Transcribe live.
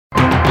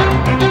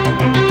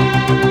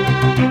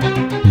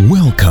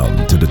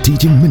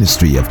teaching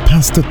ministry of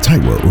Pastor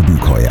Taiwo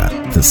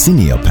Odukoya, the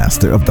senior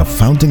pastor of the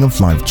Fountain of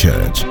Life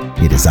Church.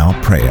 It is our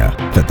prayer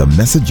that the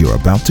message you're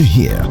about to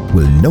hear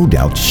will no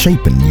doubt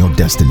shape your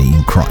destiny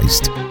in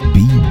Christ.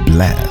 Be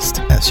blessed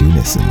as you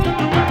listen.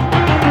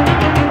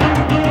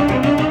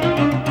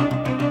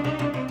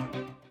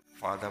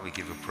 Father, we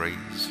give you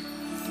praise.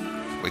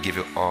 We give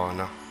you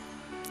honor.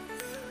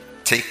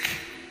 Take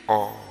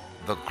all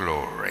the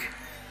glory.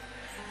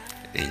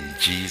 In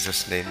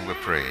Jesus' name we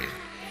pray.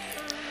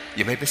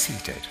 You may be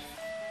seated.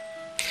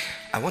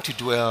 I want to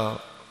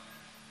dwell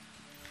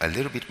a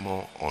little bit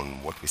more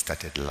on what we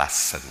started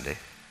last Sunday.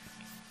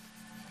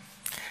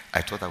 I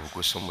thought I would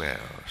go somewhere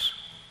else,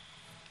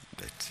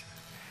 but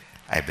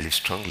I believe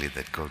strongly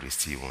that God will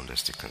still want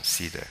us to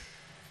consider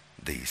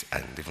this,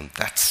 and even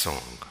that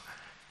song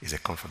is a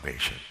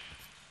confirmation.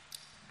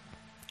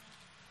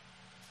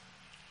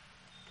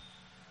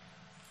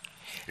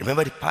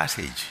 Remember, the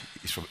passage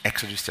is from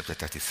Exodus chapter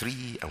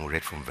 33, and we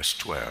read from verse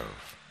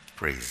 12.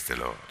 Praise the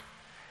Lord.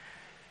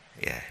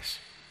 Yes.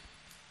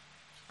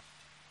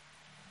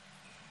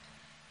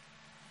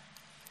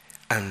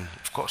 And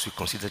of course, we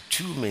consider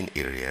two main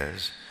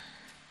areas.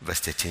 Verse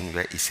 13,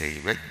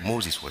 where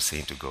Moses was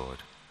saying to God,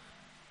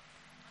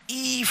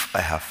 if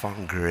I have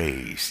found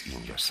grace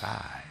in your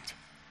sight,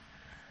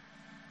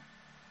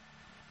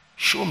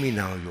 show me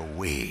now your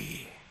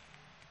way,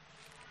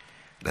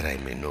 that I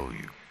may know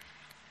you,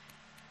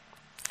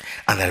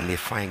 and that I may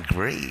find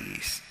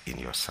grace in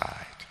your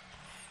sight.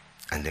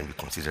 And then we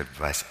considered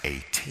verse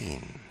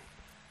 18.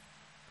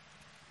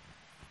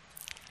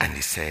 And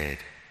he said,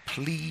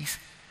 please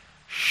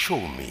show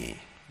me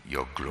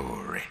your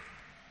glory.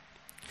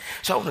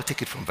 So I want to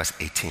take it from verse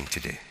 18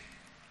 today.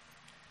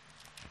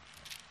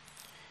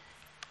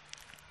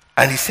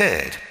 And he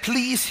said,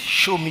 please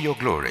show me your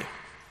glory.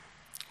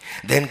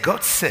 Then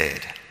God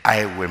said,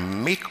 I will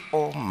make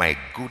all my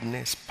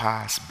goodness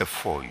pass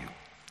before you,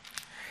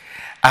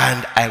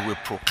 and I will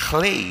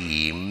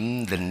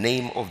proclaim the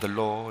name of the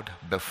Lord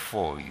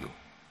before you.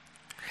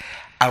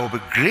 I will be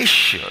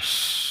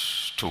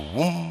gracious to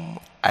whom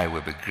I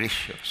will be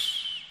gracious,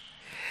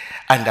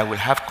 and I will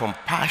have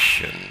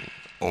compassion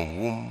on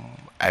whom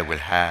I will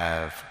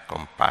have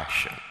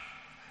compassion.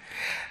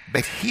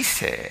 But he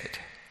said,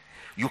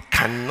 you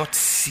cannot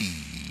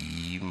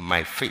see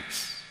my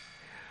face,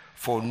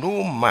 for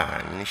no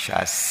man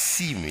shall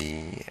see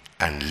me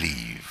and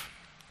live.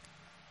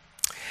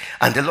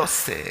 And the Lord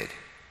said,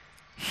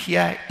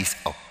 here is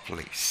a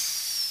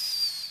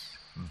place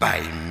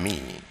by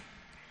me,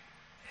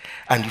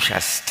 and you shall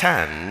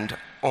stand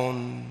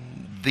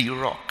on the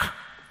rock.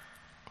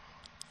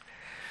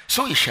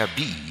 So it shall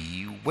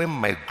be when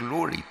my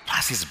glory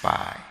passes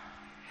by,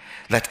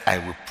 that I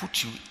will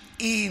put you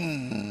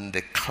in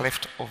the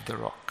cleft of the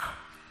rock,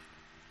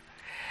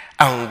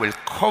 and will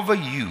cover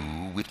you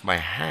with my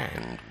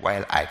hand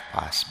while I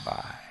pass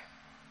by.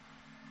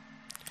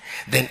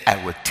 Then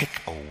I will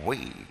take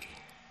away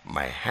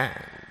my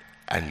hand,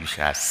 and you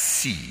shall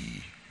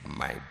see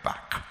my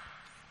back,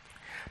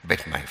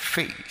 but my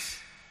face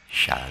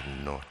shall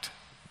not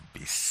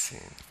be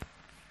seen.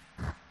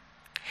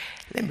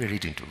 Let me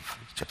read into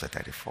chapter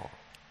 34.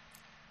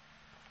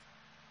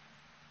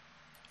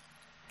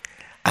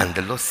 And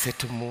the Lord said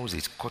to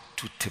Moses, cut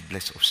 2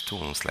 tablets of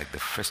stones like the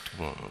first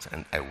ones,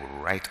 and I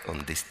will write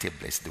on these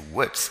tablets the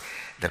words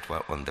that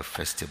were on the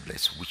first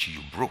tablets, which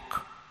you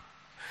broke.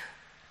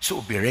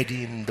 So be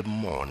ready in the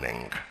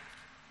morning,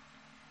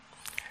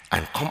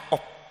 and come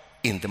up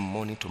in the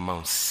morning to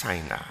Mount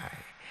Sinai,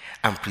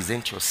 and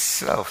present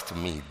yourself to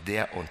me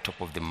there on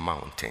top of the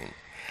mountain,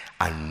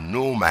 and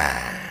no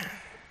man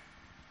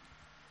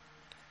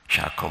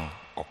shall come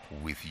up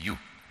with you,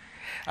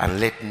 and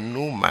let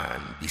no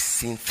man be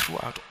seen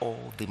throughout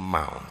all the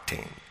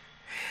mountain.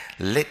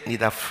 Let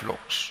neither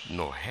flocks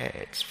nor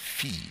herds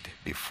feed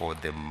before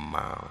the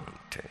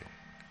mountain.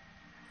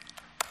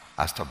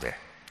 I'll stop there.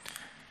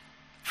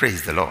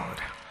 Praise the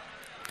Lord.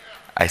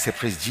 I say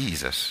praise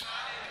Jesus.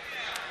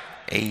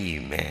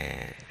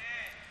 Amen.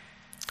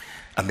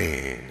 I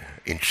mean,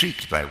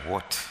 intrigued by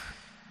what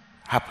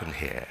happened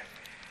here,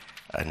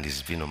 and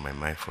it's been on my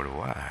mind for a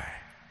while.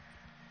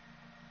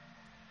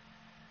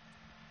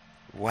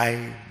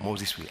 Why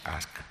Moses will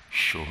ask,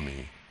 show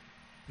me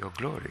your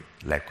glory.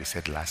 Like we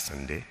said last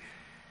Sunday,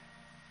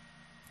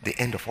 the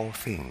end of all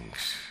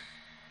things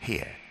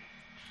here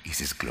is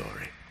his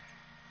glory.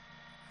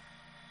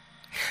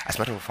 As a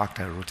matter of fact,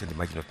 I wrote in the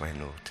margin of my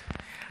note,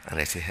 and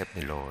I say, help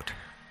me, Lord,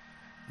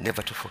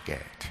 never to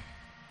forget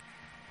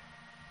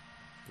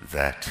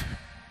that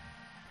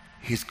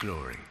his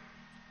glory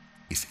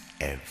is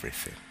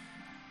everything.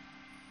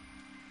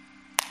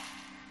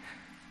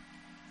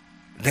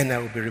 Then I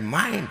will be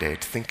reminded,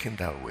 thinking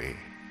that way,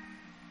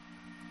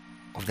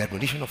 of the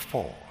admonition of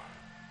Paul,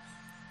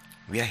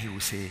 where he will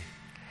say,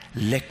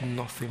 let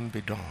nothing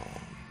be done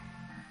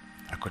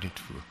according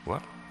to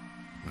what?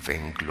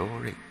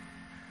 Vainglory.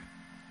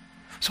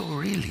 So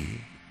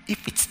really,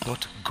 if it's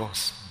not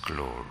God's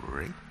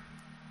glory,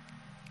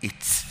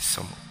 it's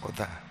some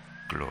other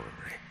glory.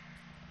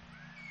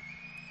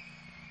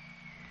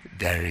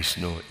 There is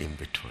no in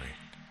between.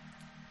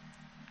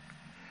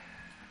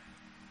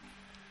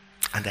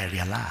 And I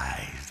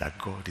realize that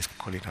God is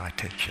calling our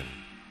attention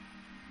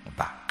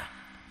back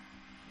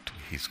to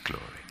his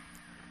glory.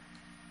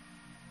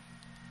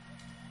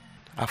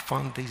 I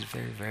found this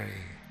very,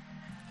 very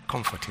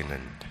comforting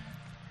and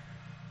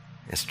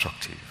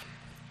instructive.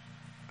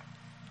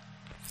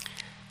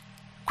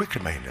 Quick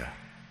reminder,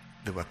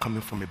 they were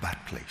coming from a bad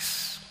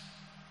place.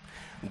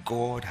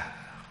 God,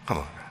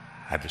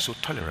 had been so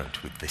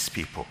tolerant with these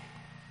people,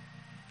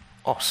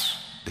 us,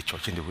 the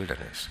church in the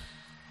wilderness,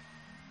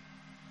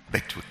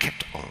 but we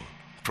kept on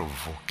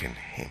provoking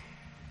him.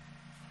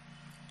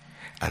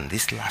 And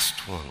this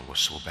last one was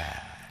so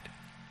bad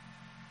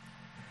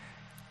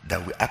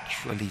that we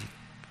actually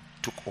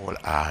took all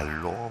our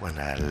law and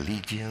our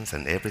allegiance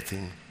and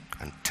everything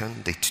and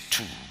turned it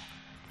to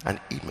an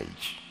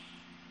image.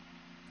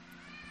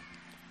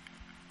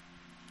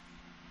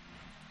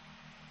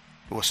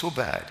 It was so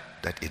bad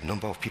that a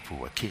number of people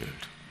were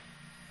killed.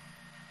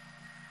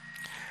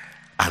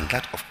 And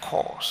that, of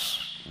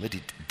course, made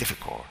it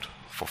difficult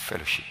for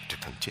fellowship to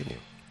continue.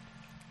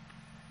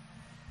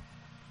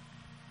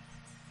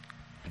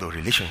 The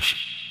relationship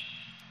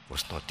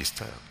was not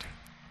disturbed.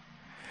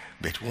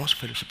 But once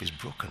fellowship is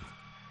broken,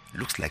 it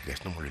looks like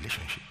there's no more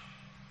relationship.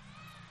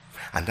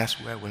 And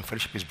that's where when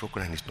fellowship is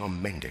broken and it's not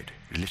mended,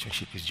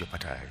 relationship is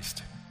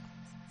jeopardized.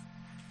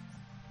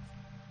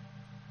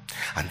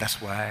 And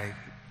that's why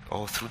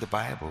all through the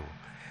Bible,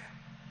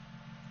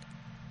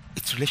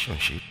 it's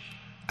relationship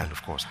and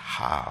of course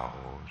how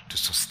to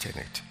sustain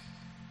it.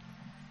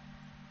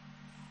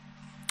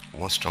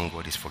 One strong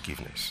word is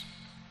forgiveness.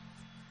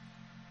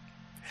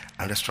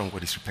 Another strong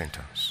word is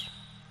repentance.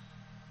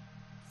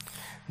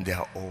 They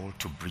are all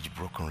to bridge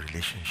broken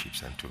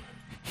relationships and to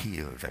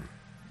heal them.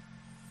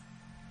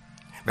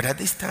 But at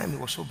this time it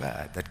was so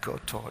bad that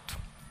God thought,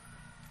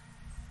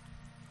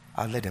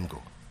 I'll let them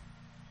go.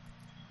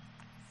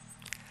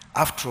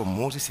 After all,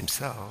 Moses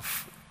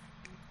himself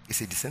is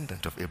a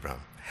descendant of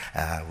Abraham.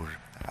 I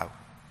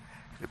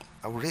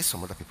will raise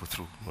some other people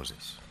through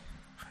Moses.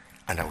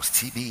 And I will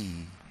still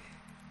be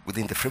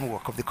within the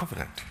framework of the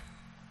covenant.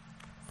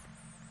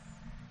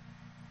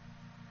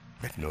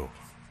 But no.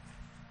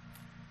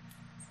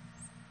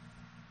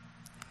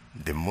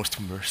 The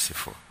most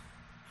merciful.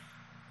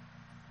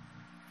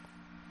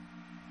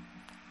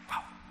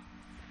 Wow.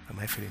 Am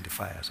I feeling the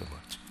fire so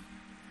much?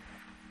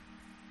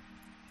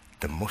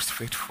 The most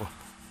faithful.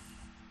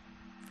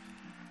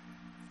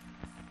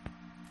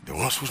 The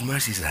ones whose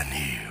mercies are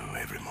new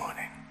every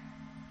morning.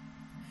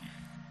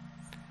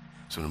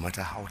 So no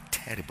matter how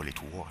terrible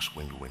it was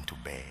when you went to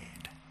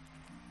bed,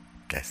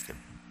 that's the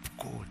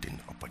golden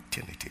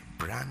opportunity,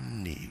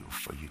 brand new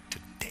for you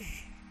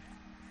today.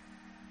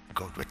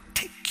 God will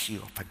take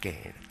you up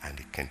again and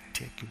it can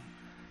take you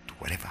to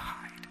whatever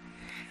height,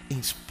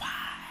 in spite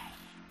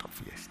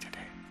of yesterday.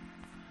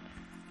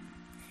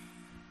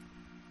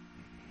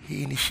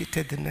 He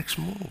initiated the next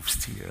move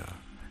still.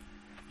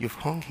 You've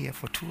hung here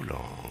for too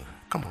long.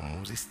 Come on,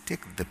 Moses,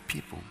 take the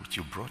people which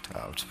you brought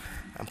out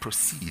and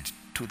proceed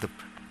to the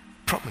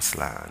promised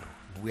land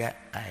where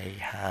I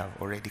have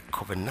already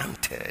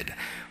covenanted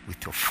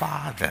with your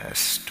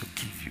fathers to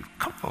give you.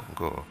 Come on,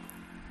 go.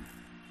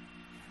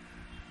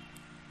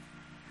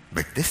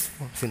 But this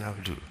one thing I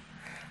will do,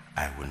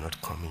 I will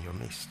not come in your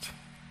midst.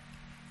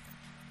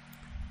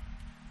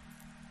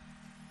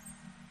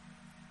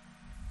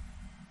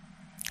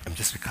 I'm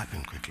just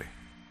recapping quickly.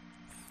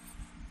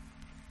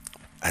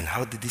 And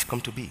how did this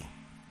come to be?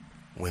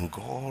 When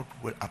God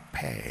will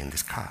appear in the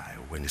sky,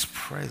 when his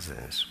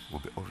presence will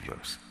be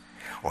obvious.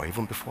 Or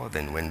even before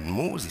then, when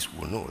Moses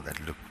will know that,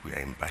 look, we are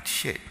in bad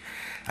shape.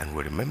 And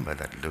will remember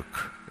that,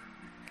 look,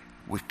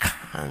 we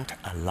can't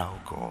allow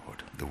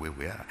God the way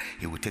we are.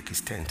 He will take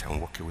his tent and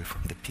walk away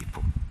from the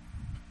people.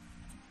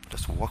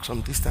 Just walk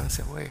some distance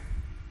away.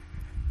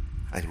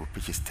 And he will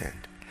pitch his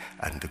tent.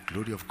 And the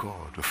glory of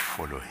God will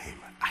follow him.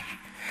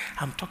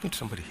 I'm talking to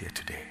somebody here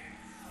today.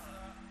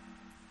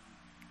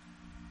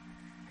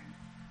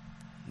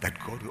 That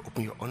God will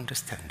open your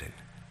understanding.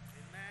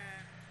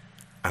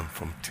 And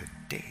from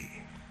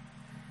today,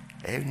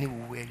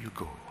 anywhere you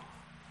go,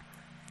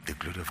 the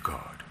glory of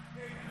God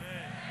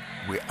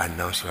will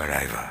announce your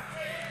arrival.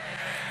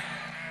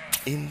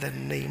 In the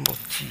name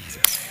of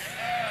Jesus.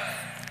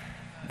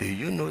 Do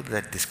you know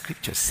that the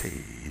scripture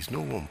says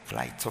no one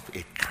lights up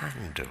a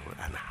candle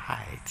and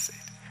hides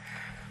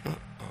it?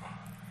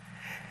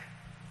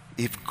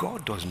 If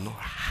God does not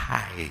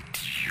hide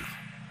you,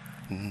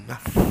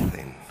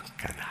 nothing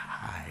can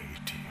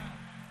hide you.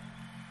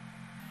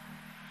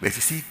 But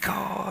you see,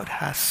 God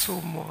has so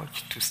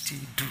much to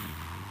still do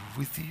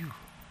with you.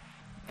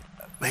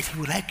 But he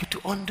would like you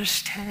to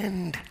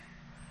understand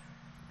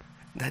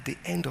that the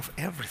end of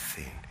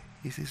everything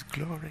is his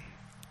glory.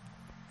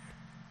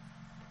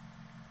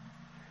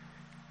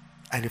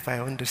 And if I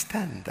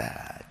understand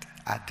that,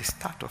 at the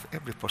start of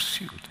every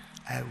pursuit,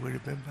 I will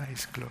remember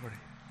his glory.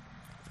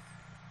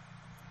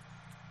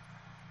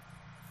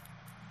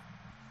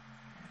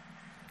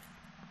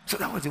 So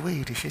that was the way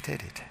he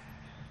initiated it.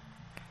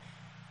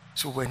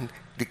 So when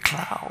the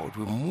cloud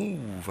will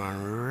move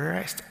and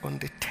rest on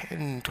the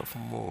tent of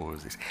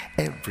Moses,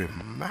 every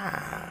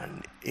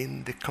man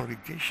in the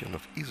congregation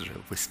of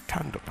Israel will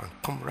stand up and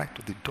come right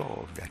to the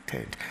door of their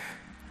tent.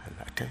 And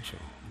attention,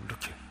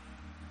 looking.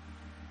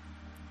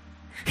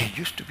 He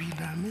used to be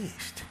in our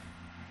midst.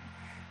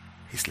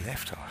 He's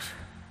left us.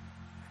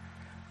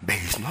 But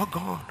he's not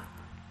gone.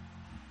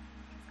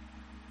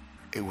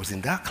 It was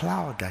in that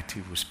cloud that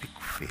he would speak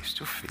face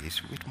to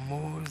face with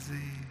Moses.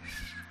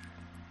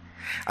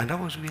 And that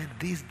was where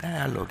this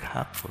dialogue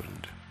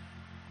happened.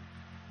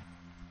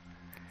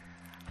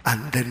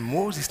 And then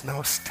Moses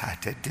now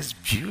started this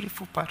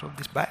beautiful part of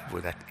this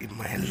Bible that in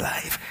my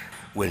life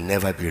will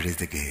never be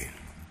raised again.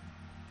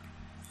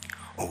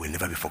 Or will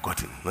never be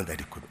forgotten. Not that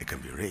it can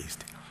be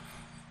raised.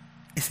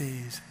 It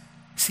says,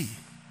 see,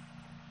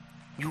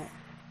 you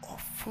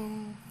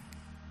often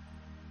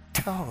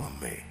tell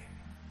me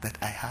that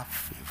I have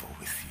favor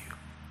with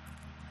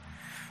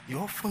you. You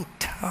often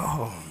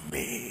tell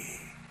me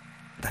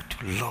that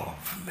you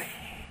love me.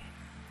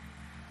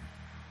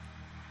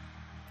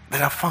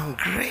 That I found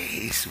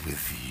grace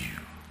with you.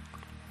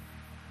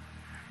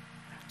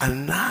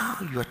 And now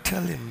you're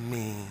telling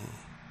me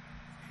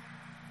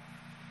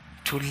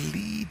to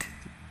lead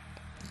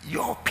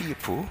your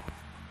people,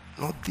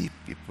 not the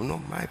people,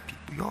 not my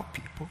people, your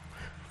people,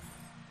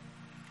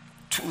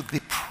 to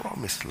the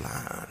promised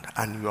land.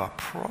 And you are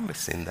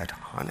promising that,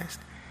 honest,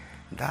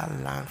 that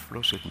land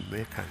flows with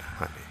milk and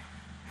honey.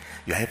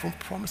 You are even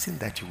promising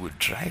that you will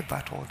drive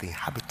out all the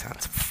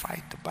inhabitants,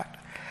 fight the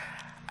battle.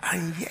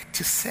 And yet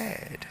you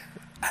said,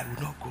 I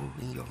will not go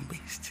in your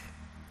midst.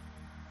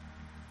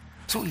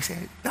 So he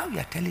said, now you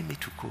are telling me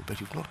to go, but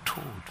you've not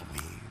told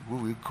me who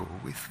will go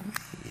with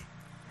me.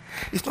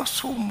 It's not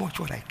so much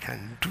what I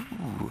can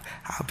do.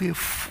 I'll be a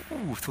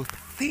fool to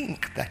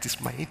think that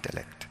is my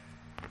intellect.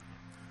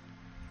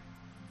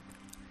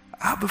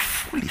 I'll be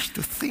foolish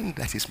to think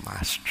that is my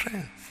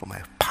strength or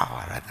my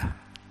power rather.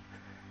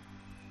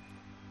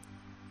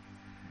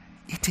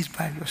 It is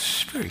by your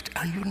spirit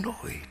and you know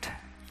it.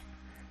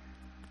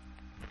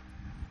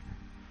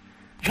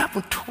 You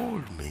haven't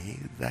told me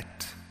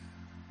that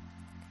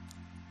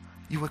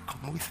you will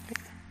come with me.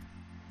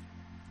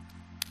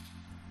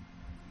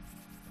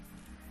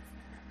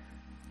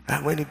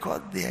 And when he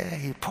got there,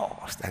 he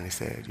paused and he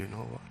said, you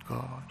know what,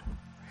 God,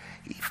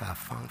 if I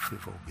found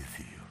favor with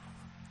you,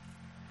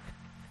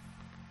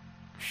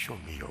 show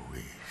me your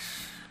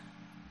ways.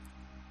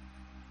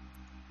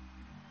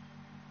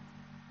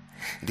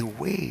 The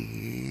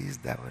ways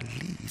that will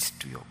lead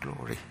to your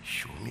glory,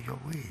 show me your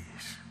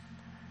ways.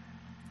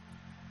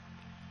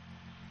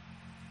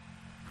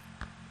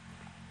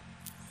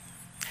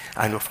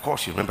 And of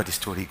course, you remember the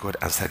story, God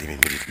answered him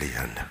immediately.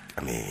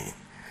 And he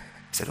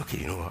said, okay,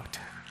 you know what?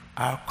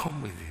 I'll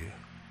come with you.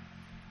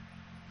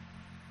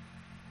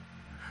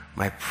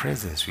 My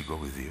presence will go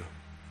with you.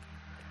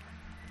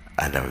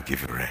 And I will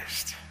give you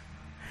rest.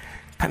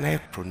 Can I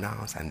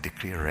pronounce and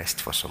declare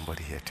rest for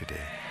somebody here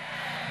today?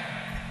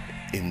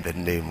 In the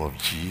name of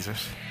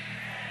Jesus.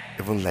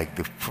 Even like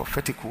the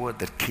prophetic word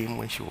that came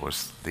when she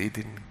was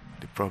leading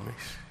the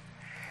promise.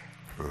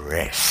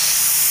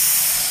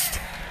 Rest.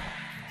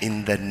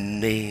 In the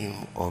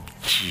name of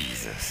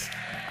Jesus.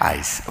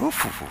 I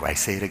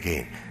say it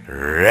again.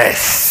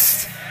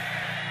 Rest.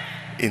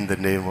 In the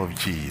name of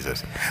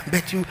Jesus.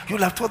 But you'll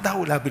have thought that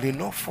would have been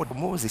enough for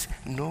Moses.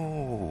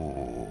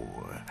 No.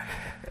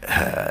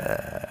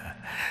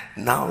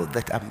 Now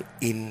that I'm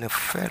in a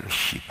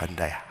fellowship and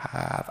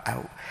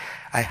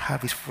I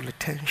have his full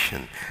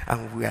attention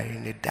and we are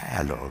in a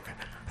dialogue,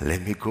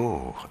 let me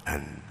go.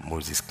 And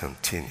Moses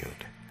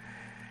continued.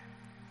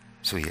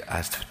 So he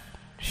asked,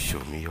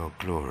 show me your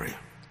glory.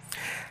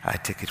 I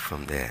take it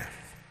from there.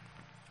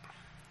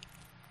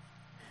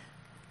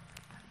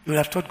 You would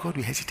have thought God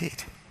will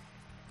hesitate.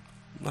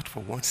 Not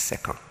for 1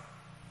 second.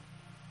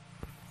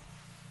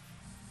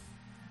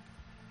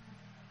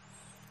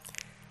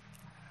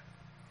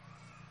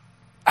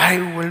 I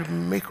will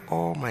make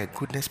all my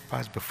goodness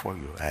pass before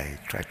you. I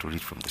tried to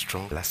read from the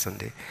Strong last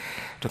Sunday,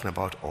 talking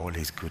about all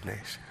his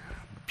goodness.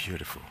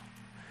 Beautiful.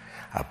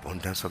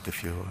 Abundance of the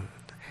field,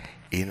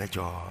 inner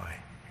joy,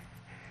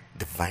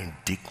 divine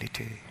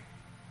dignity.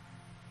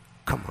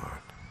 Come on.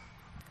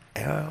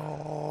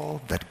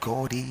 All that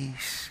God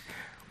is,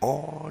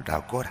 all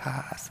that God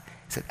has,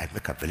 he said, I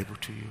make available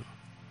to you.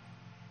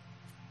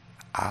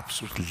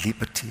 Absolute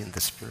liberty in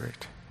the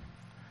spirit.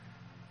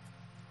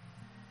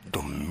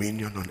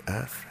 Dominion on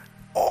earth.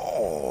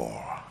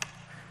 All.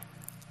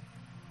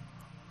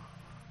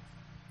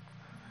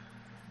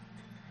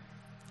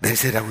 Then he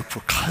said, I will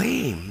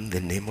proclaim the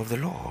name of the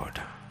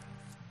Lord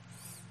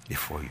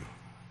before you.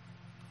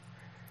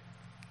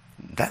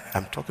 That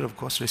I'm talking of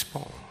God's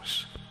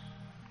response.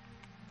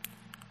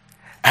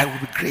 I will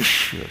be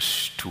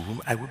gracious to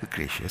whom I will be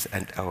gracious,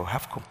 and I will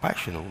have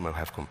compassion on whom I will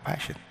have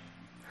compassion.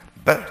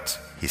 But,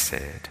 he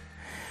said,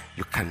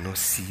 you cannot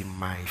see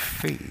my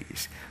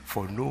face,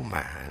 for no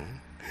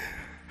man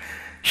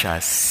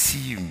shall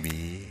see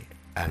me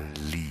and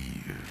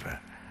live.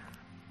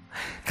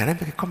 Can I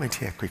make a comment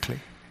here quickly?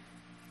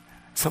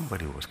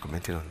 Somebody was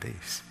commenting on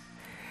this.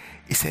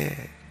 He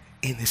said,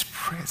 in his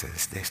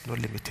presence, there's no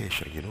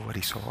limitation. You know what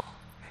he saw?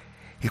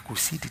 He could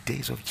see the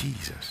days of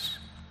Jesus.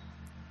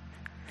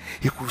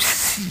 He could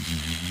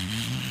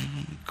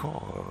see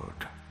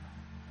God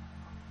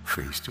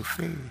face to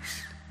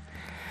face.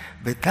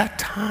 But that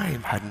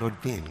time had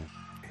not been.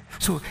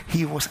 So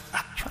he was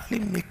actually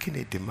making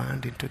a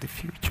demand into the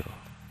future,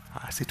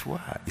 as it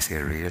were. He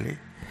said, really?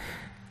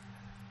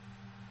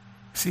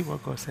 See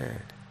what God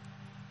said.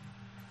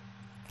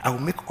 I will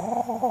make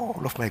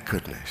all of my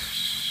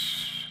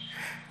goodness.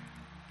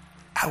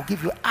 I will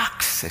give you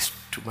access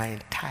to my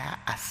entire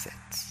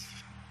assets.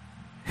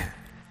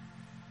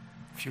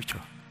 Future.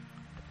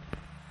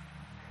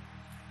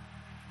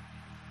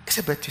 He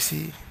said, but you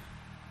see,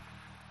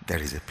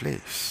 there is a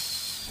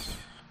place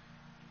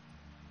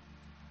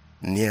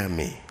near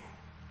me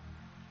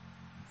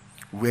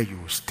where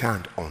you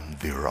stand on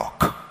the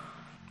rock.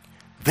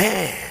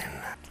 Then,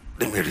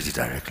 let me read it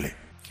directly.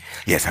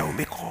 Yes, I will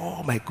make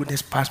all my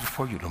goodness pass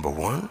before you. Number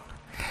one,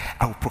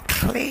 I will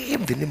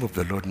proclaim the name of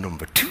the Lord.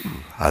 Number two,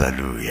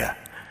 hallelujah.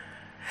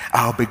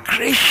 I'll be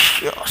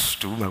gracious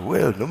to my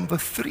will. Number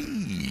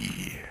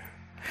three.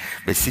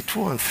 But see,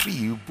 2 and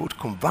 3 both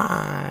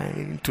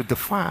combine to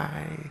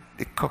define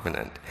the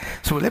covenant.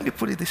 So let me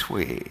put it this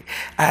way.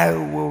 I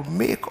will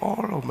make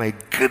all of my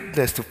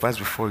goodness to pass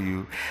before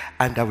you,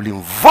 and I will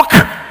invoke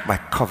my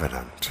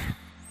covenant.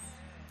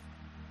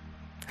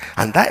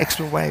 And that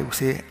explains why I will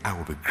say, I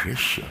will be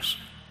gracious.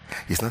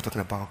 He's not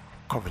talking about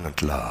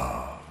covenant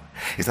love.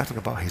 He's not talking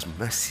about his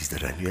mercies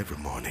that I knew every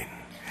morning.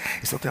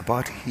 He's talking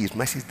about his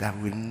mercies that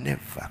will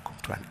never come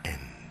to an end.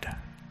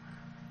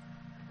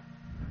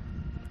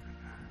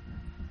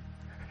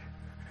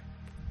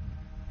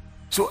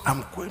 So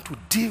I'm going to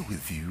deal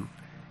with you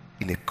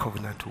in a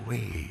covenant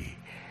way.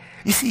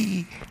 You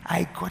see,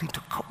 I got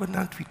into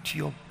covenant with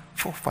your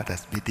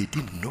forefathers, but they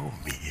didn't know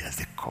me as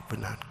the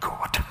covenant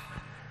God.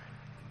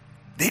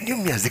 They knew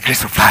me as the great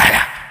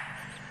supplier.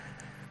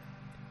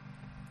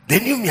 They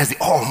knew me as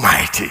the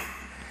Almighty.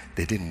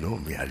 They didn't know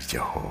me as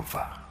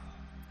Jehovah.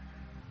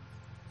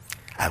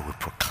 I will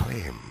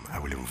proclaim, I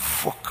will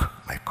invoke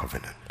my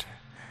covenant.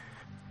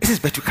 He says,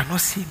 but you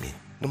cannot see me.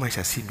 No man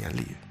shall see me and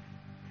live.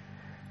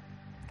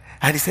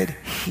 And he said,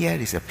 here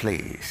is a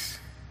place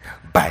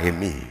by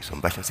me.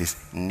 Some version says,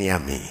 near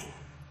me.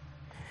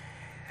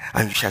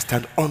 And you shall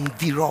stand on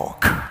the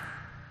rock.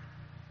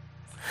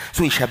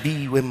 So it shall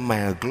be when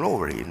my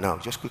glory. Now,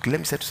 just quickly, let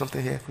me say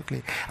something here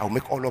quickly. I will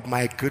make all of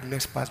my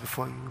goodness pass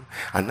before you.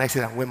 And I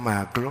said, and when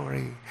my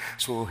glory.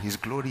 So his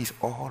glory is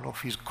all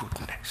of his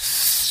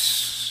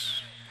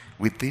goodness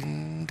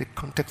within the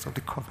context of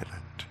the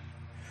covenant.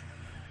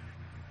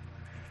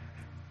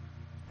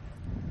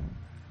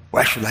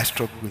 Why should I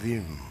struggle with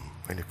him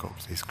when it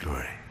comes to his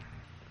glory?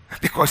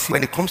 Because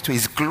when it comes to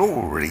his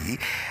glory,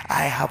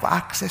 I have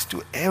access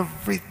to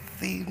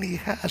everything he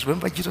has.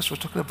 Remember Jesus was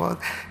talking about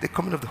the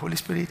coming of the Holy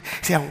Spirit?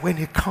 See, and when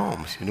he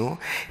comes,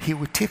 he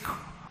will take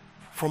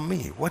from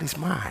me what is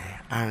mine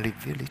and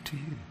reveal it to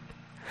you.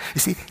 You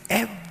see,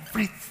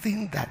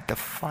 everything that the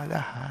Father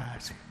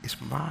has is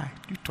mine.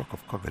 You talk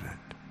of covenant.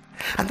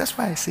 And that's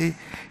why I say,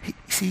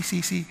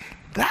 see,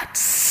 that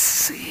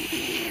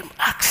same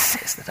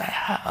access that I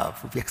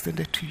have will be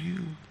extended to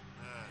you.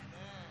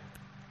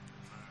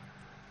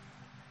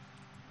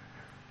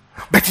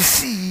 But you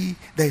see,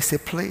 there's a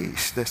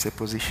place, there's a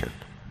position.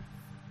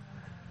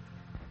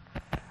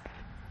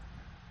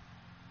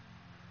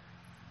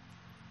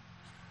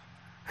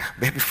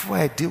 But before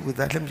I deal with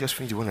that, let me just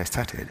finish the one I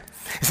started.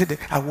 He said,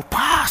 I will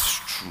pass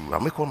through, I'll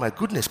make all my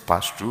goodness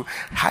pass through,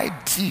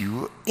 hide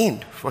you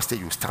in. First day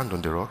you stand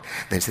on the rock.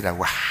 Then he said, I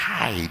will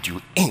hide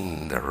you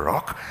in the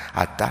rock.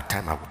 At that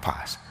time I will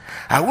pass.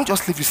 I won't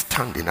just leave you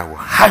standing, I will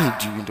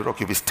hide you in the rock.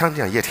 You'll be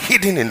standing and yet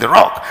hidden in the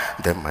rock.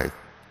 Then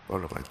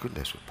all of my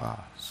goodness will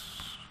pass.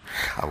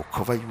 I will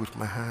cover you with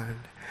my hand,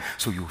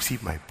 so you will see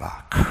my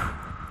back.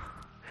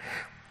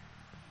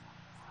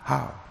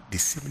 How? The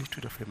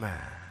similitude of a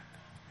man.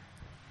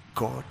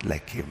 God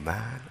like a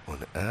man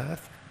on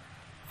earth?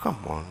 Come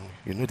on,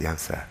 you know the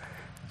answer.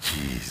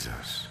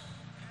 Jesus.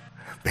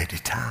 But the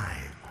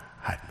time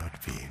had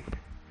not been.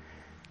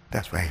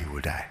 That's why he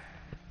will die.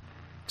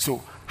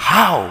 So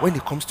how, when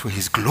it comes to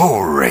his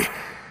glory,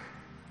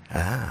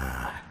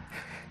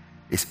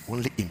 it's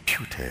only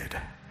imputed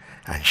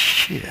and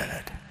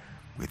shared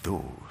with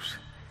those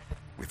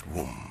with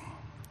whom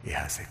he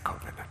has a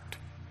covenant.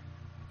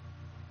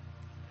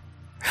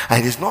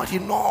 And it's not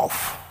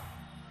enough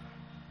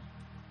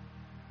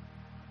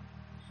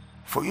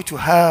for you to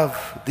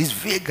have this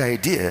vague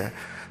idea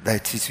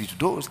that it's with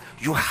those.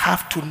 You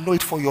have to know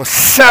it for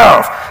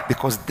yourself,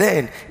 because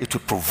then it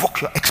will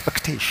provoke your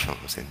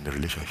expectations in the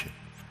relationship.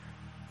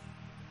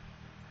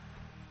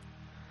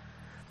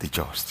 The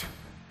just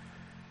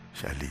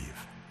shall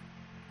live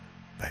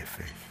by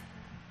faith.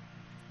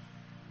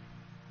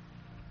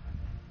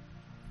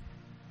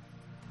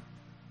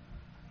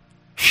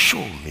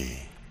 Show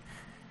me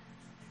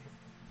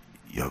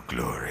your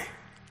glory.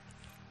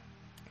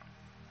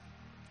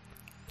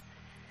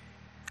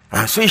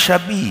 And so it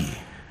shall be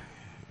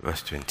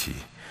Verse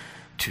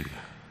 22.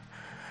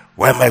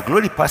 While my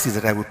glory passes,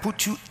 that I will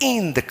put you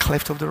in the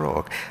cleft of the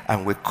rock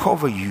and will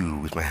cover you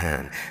with my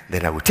hand.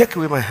 Then I will take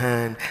away my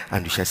hand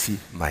and you shall see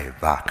my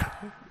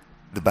back.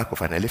 The back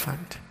of an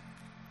elephant?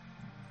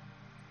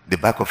 The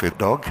back of a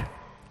dog?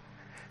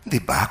 The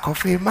back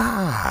of a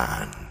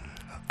man.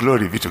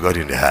 Glory be to God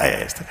in the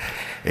highest.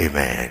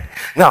 Amen.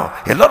 Now,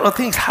 a lot of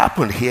things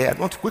happened here. I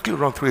want to quickly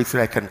run through it so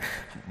I can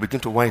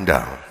begin to wind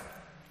down.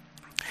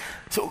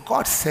 So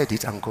God said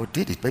it and God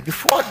did it. But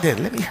before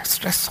then, let me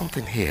stress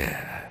something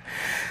here.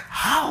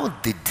 How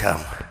did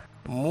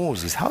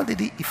Moses, how did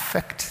he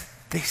effect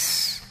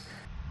this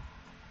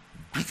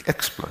big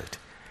exploit?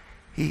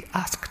 He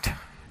asked.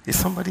 Is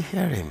somebody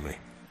hearing me?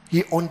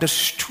 He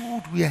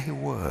understood where he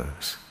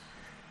was.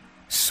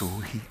 So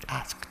he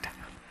asked.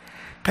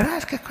 Can I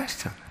ask a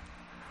question?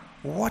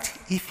 What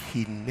if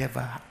he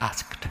never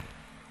asked?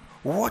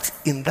 What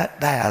in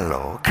that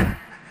dialogue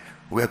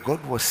where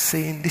God was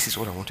saying, this is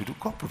what I want to do,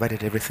 God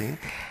provided everything.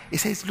 He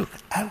says, look,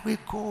 I will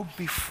go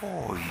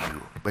before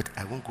you, but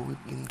I won't go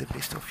in the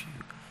midst of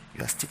you.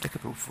 You are still like a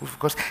fool,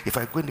 because if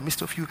I go in the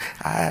midst of you,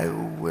 I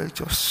will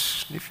just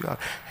sniff you out.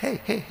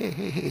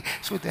 Hey.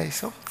 So there is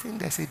something,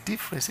 there's a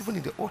difference, even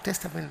in the Old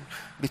Testament,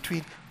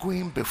 between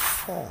going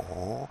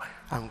before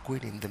and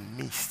going in the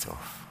midst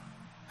of.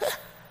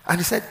 And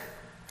he said,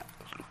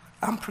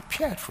 I'm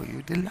prepared for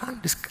you. The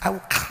land is, I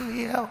will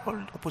clear all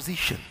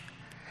opposition.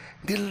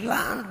 The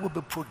land will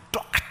be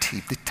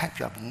productive, the type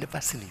you have never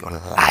seen in your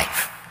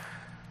life.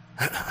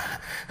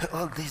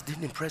 All this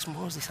didn't impress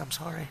Moses, I'm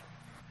sorry.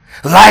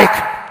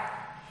 Like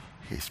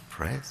his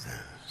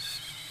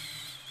presence.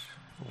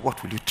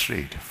 What will you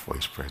trade for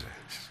his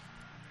presence?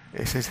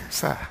 He says,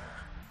 sir,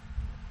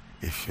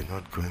 if you're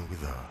not going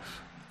with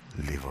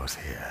us, leave us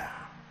here.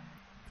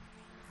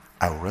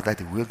 I would rather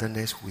the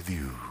wilderness with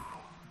you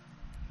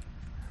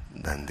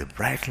than the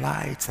bright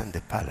lights and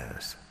the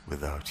palace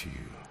without you.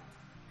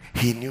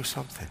 He knew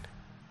something.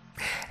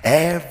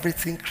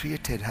 Everything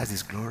created has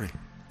his glory.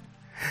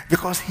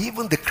 Because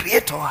even the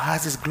creator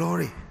has his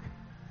glory.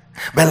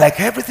 But like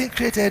everything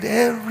created,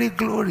 every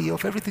glory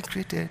of everything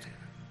created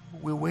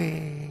will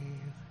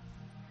wane.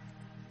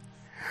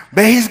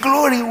 But his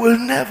glory will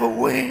never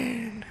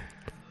wane.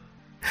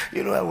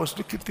 You know, I was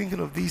thinking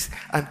of this,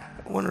 and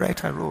one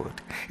writer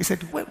wrote, he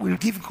said, when we'll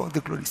give God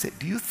the glory, he said,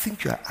 do you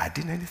think you are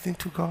adding anything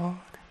to God?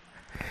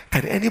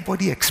 Can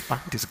anybody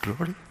expand his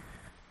glory?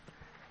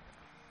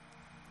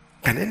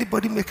 Can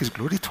anybody make his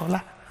glory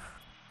taller?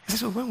 He says,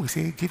 so when we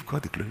say give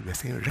God the glory, we're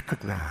saying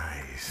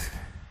recognize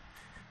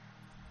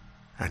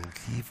and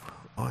give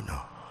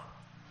honor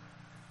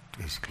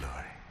to his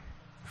glory.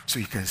 So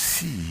you can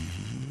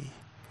see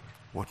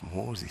what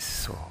Moses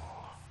saw.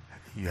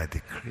 You are the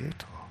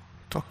creator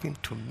talking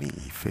to me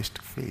face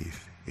to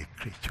face, a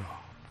creature.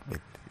 But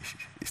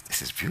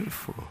this is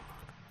beautiful.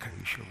 Can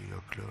you show me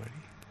your glory?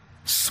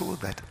 So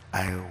that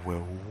I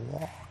will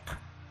walk,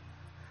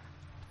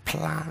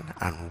 plan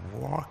and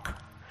work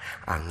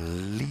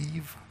and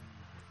live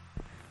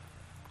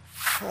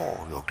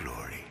for your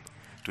glory,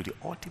 to the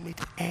ultimate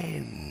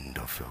end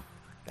of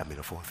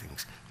of all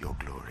things, your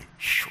glory.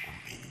 Show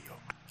me your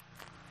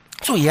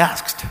glory. So he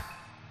asked.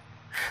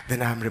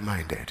 Then I'm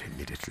reminded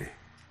immediately.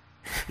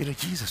 You know,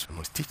 Jesus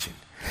was teaching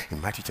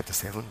in Matthew chapter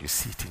 7. You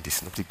see it in the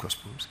Synoptic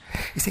Gospels.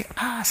 He said,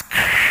 ask.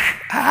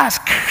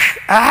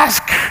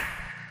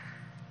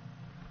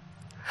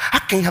 How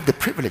can you have the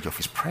privilege of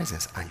his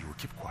presence and you will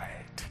keep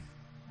quiet?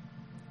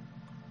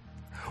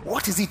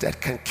 What is it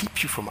that can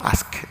keep you from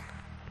asking?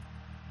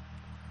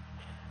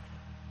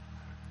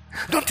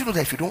 Don't you know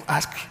that if you don't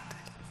ask,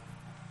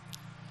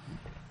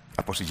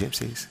 Apostle James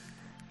says,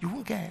 you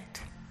won't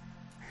get.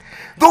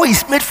 Though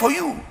it's made for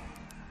you,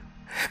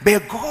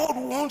 but God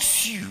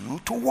wants you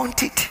to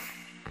want it.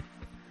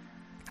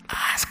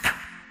 Ask.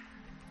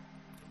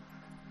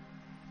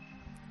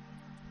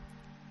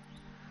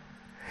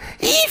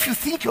 If you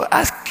think your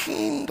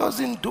asking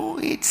doesn't do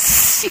it,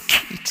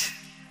 seek it.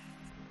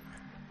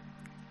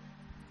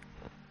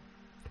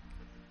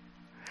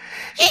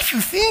 If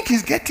you think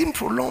it's getting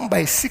prolonged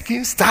by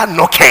seeking, start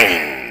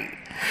knocking.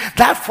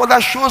 That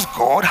further shows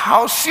God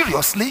how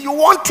seriously you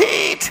want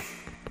it.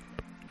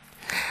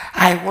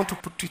 I want to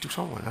put it to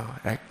someone now,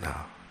 right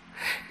now.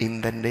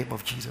 In the name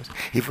of Jesus,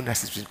 even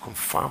as it's been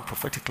confirmed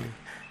prophetically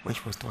when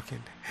she was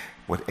talking,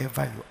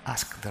 whatever you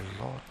ask the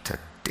Lord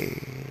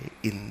today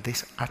in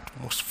this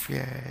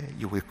atmosphere,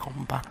 you will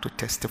come back to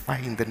testify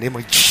in the name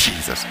of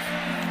Jesus.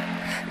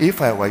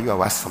 If I were you, I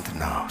would ask something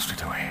now,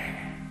 straight away.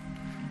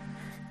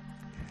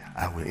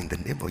 I will, in the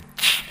name of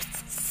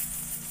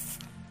Jesus.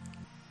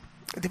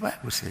 The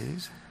Bible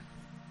says,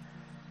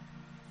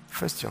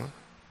 1 John,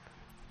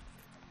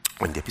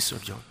 in the epistle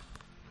of John,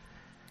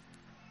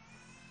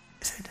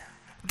 he said,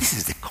 this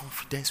is the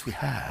confidence we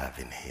have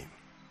in him.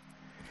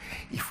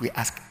 If we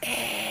ask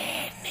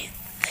anything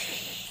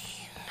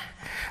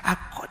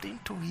according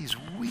to his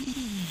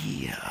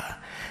will,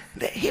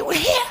 then he will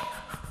hear.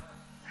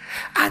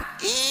 And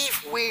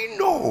if we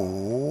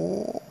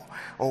know,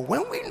 or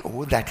when we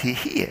know that he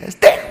hears,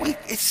 then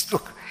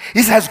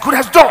it's as good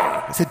as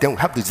done. He said, then we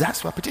have the desires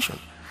for our petition.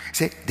 He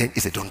said, then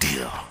it's a done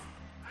deal.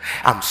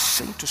 I'm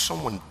saying to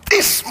someone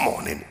this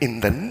morning, in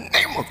the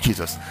name of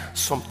Jesus,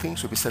 some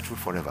things will be settled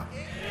forever.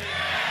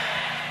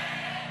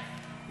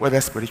 Whether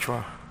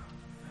spiritual,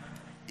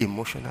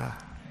 emotional,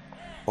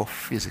 or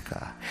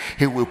physical,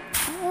 he will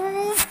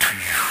prove to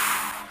you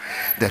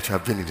that you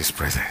have been in his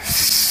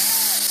presence.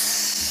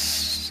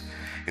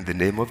 In the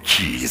name of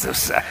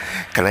Jesus,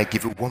 can I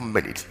give you 1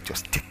 minute?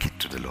 Just take it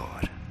to the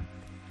Lord.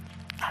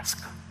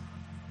 Ask.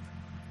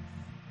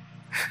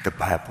 The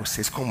Bible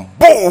says, come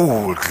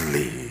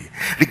boldly,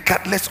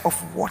 regardless of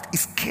what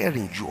is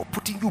carrying you, or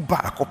putting you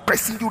back, or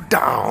pressing you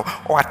down,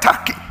 or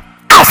attacking.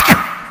 Ask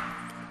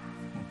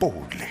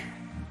boldly.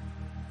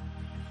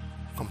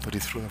 Come to the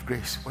throne of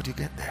grace. What do you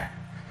get there?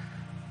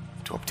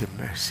 To obtain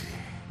mercy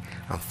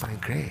and find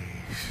grace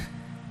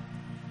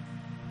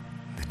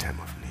in the time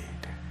of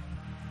need.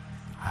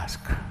 Ask.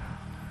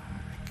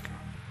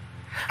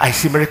 I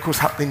see miracles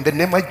happening in the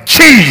name of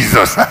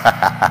Jesus.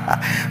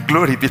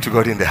 Glory be to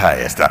God in the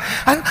highest.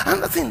 And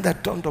the thing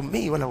that dawned on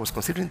me while I was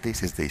considering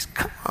this is this.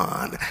 Come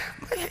on.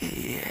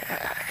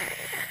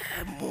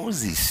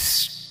 Moses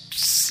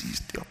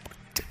seized the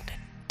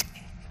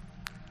opportunity.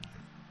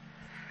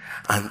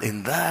 And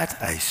in that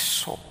I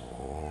saw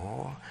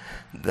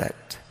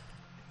that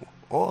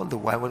all the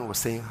while one was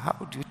saying,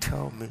 how do you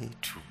tell me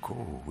to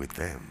go with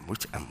them,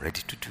 which I'm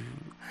ready to do?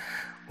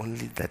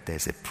 Only that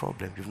there's a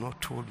problem. You've not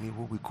told me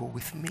who will go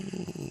with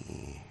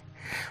me.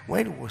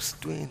 When he was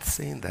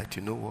saying that,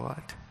 you know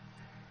what?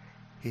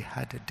 He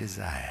had a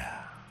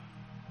desire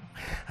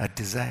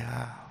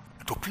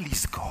to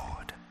please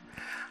God,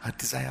 a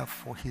desire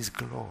for his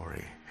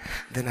glory.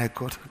 Then I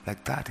got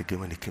like that again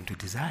when it came to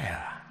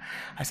desire.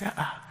 I said,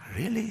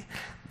 really?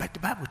 But the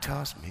Bible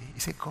tells me,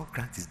 it said God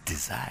grants his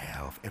desire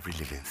of every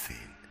living thing.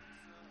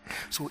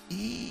 So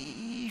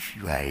if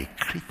you are a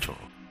creature,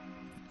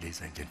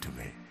 ladies and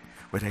gentlemen,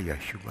 whether you are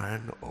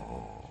human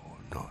or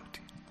not,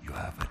 you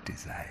have a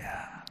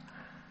desire.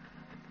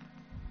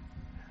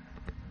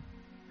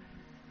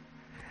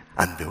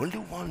 And the only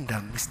one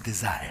that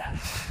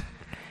misdesires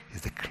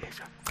is the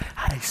creator.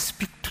 I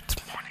speak to this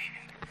morning,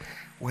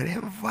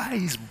 whatever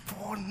is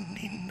born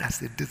in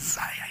as a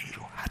desire in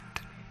your heart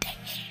today,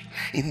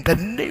 in the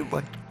name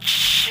of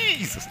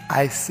Jesus,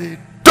 I say,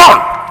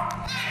 done!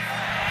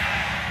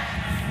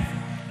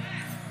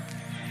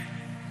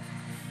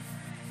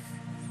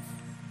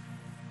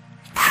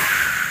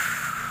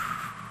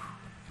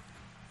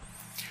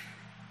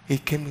 He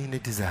came in a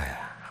desire.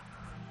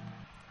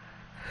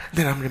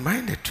 Then I'm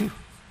reminded too,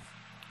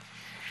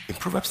 in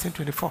Proverbs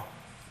 10:24,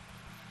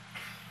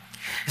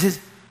 it says,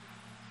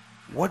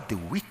 what the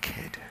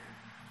wicked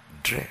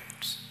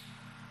dreads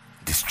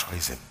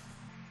destroys him.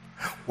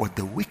 What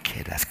the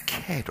wicked has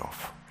cared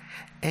of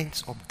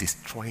ends up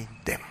destroying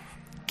them,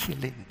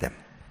 killing them.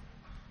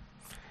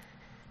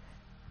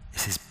 It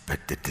says,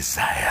 but the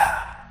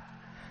desire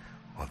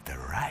of the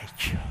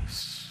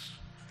righteous,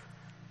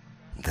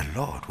 the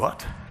Lord,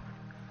 what?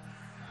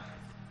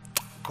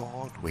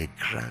 God will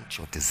grant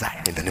your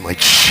desire in the name of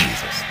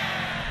Jesus.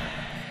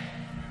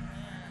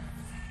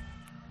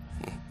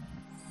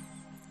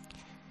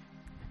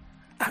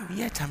 And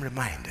yet I'm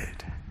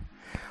reminded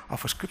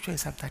of a scripture in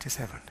Psalm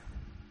 37.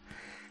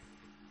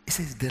 It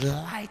says,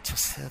 delight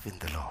yourself in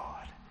the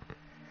Lord,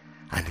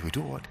 and he will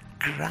do what?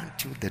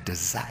 Grant you the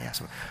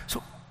desires.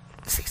 So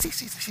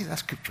see that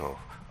scripture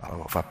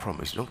of our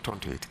promise. Don't turn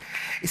to it.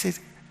 It says,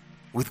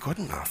 with God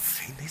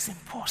nothing is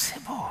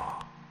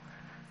impossible.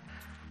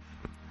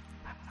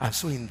 And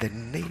so in the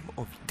name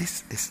of,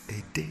 this is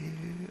a day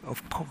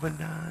of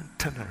covenant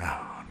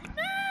turnaround.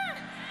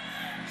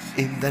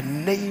 In the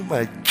name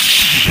of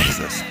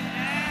Jesus,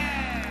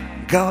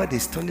 God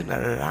is turning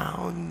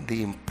around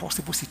the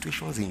impossible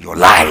situations in your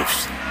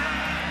lives.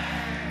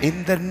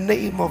 In the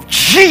name of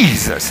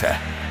Jesus.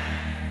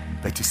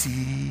 But you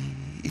see,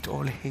 it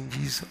all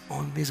hinges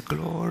on his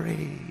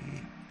glory.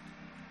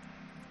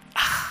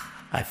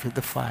 I feel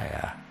the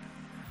fire.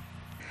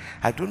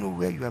 I don't know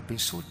where you have been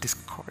so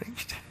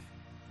discouraged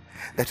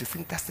that you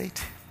think that's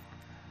it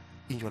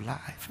in your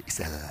life. It's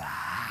a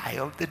lie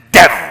of the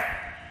devil.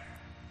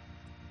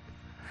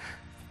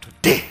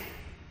 Today,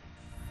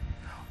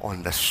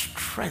 on the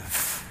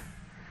strength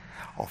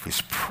of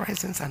his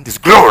presence and his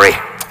glory,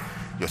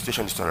 your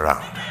situation is turned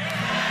around.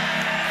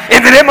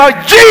 In the name of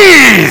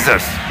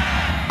Jesus,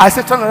 I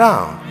said turn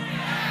around.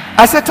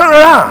 I said turn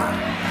around.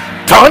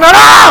 Turn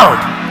around.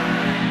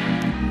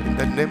 In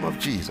the name of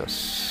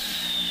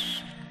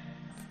Jesus.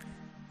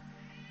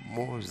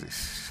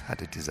 Moses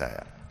had a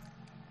desire.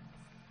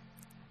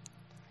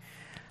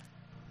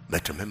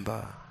 But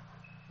remember,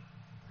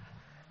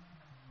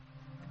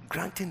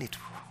 granting it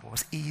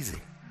was easy.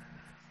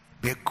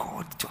 But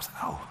God just,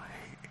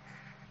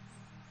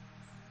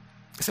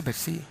 he said, but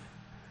see,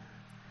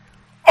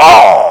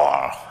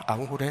 I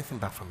won't hold anything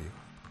back from you.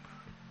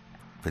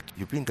 But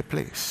you be in the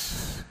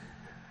place,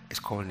 it's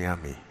called near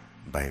me,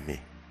 by me,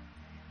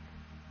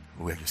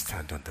 where you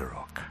stand on the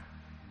rock.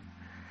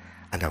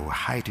 And I will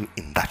hide you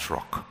in that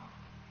rock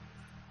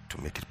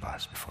to make it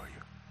pass before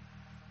you.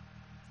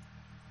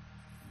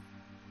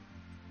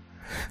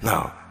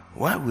 Now,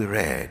 what we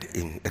read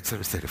in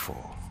Exodus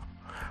 34,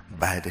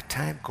 by the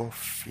time God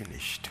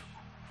finished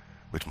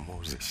with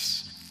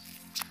Moses,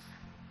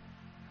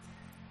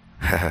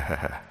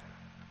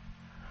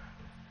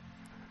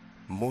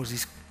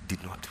 Moses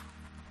did not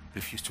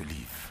refuse to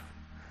leave.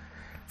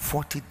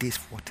 40 days,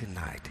 40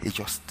 nights, he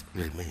just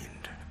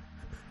remained.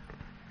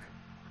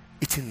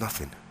 Eating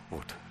nothing.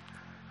 What?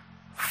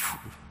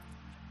 Food.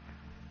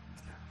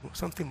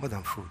 Something more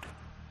than food.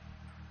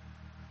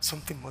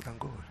 Something more than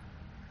God.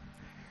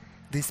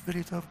 The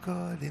Spirit of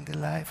God in the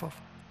life of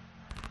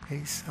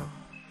his son.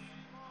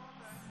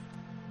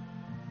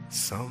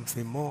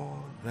 Something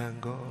more than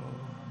God.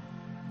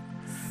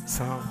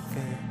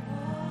 Something.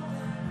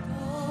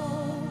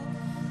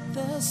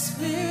 The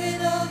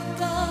Spirit of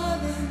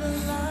God in the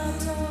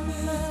light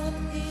of man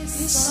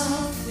is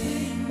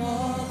something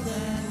more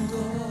than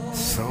gold.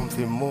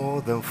 Something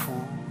more than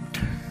food.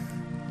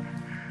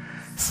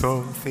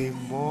 Something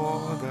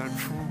more than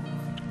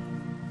food.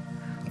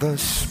 The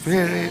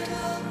Spirit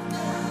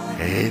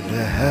in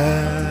the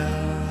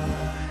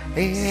heart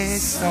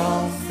is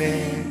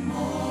something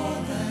more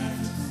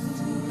than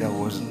food. There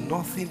was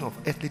nothing of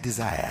earthly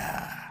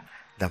desire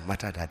that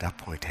mattered at that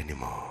point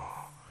anymore.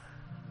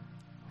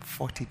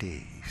 40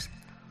 days,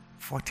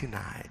 40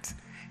 nights.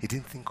 He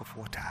didn't think of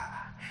water.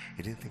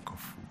 He didn't think of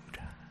food.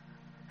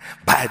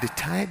 By the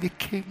time he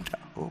came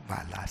down, oh,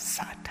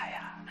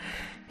 Balasataya,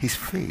 his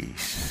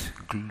face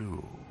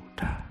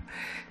glowed.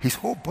 His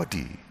whole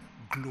body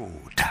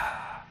glowed.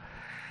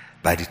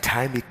 By the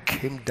time he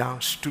came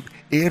down, stood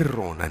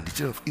Aaron and the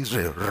children of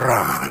Israel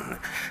ran.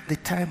 The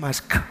time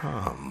has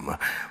come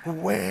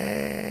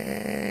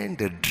when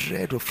the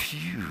dread of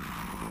you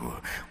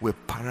will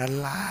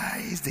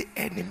paralyze the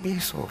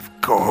enemies of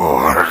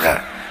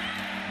God.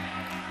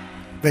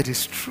 But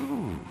it's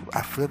true,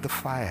 I feel the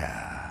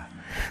fire.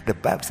 The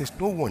Bible says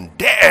no one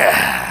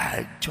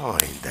dare join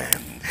them,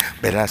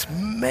 but as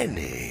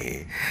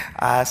many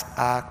as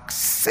are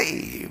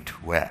saved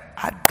were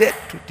added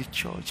to the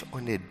church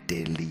on a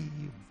daily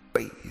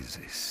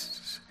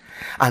basis.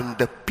 And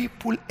the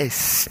people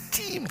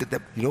esteemed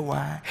them. You know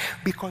why?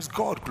 Because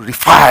God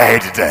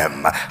glorified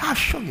them. I'll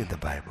show you in the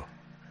Bible.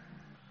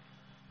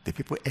 The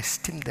people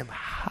esteemed them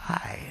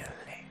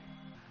highly.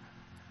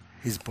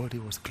 His body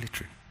was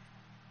glittering.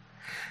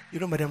 You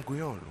know, Madame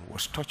Guyon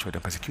was tortured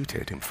and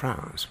persecuted in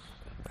France,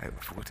 I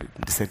forgot it,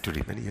 in the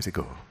century, many years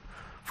ago,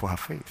 for her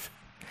faith.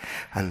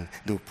 And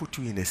they will put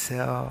you in a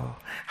cell,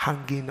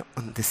 hanging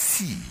on the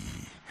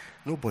sea,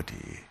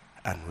 nobody,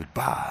 and with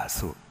bars.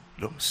 So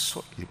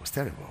it was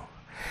terrible.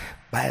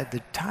 By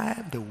the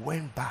time they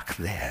went back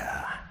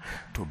there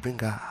to bring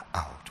her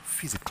out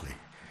physically,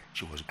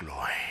 she was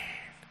glowing.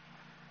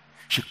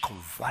 She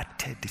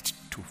converted it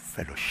to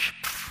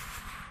fellowship.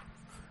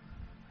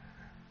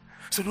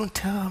 So don't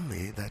tell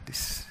me that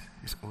this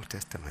is Old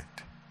Testament.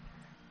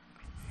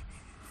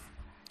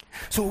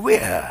 So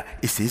where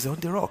it says on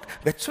the rock,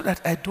 but so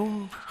that I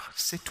don't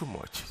say too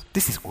much,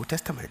 this is Old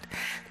Testament.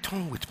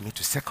 Turn with me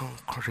to 2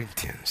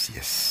 Corinthians,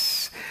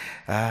 yes.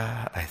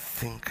 I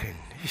think in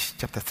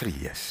chapter 3,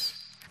 yes.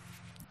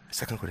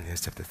 2 Corinthians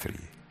chapter 3.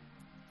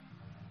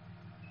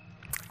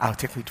 I'll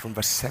take it from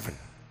verse 7.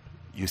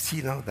 You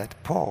see now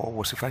that Paul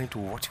was referring to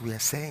what we are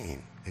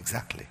saying.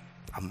 Exactly.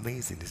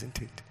 Amazing,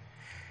 isn't it?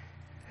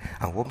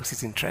 And what makes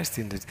it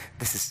interesting is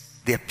this is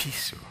the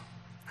epistle.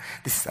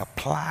 This is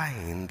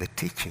applying the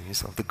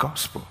teachings of the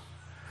gospel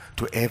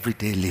to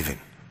everyday living.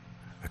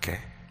 Okay?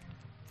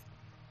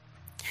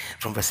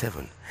 From verse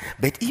 7.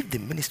 But if the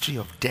ministry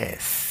of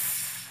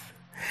death,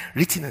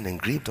 written and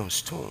engraved on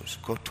stones,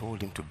 God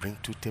told him to bring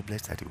 2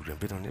 tablets that he would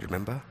write on it,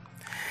 remember?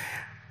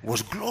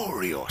 Was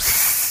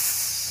glorious.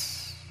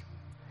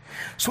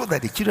 So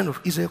that the children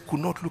of Israel could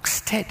not look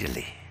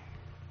steadily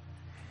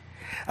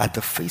at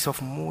the face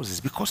of Moses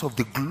because of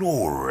the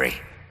glory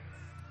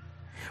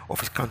of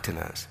his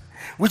countenance,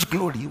 which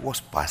glory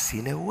was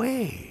passing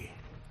away.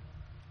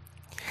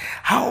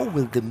 How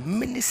will the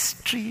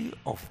ministry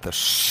of the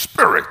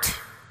Spirit,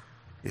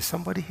 is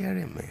somebody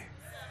hearing me,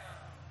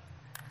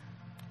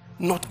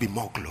 not be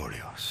more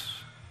glorious?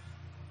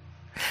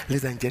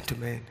 Ladies and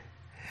gentlemen,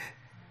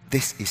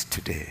 this is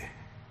today.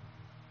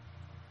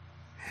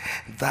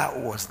 That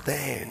was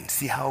then.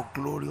 See how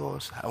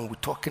glorious, and we're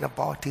talking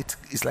about it,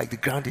 it's like the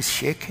ground is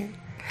shaking.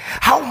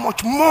 How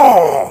much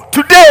more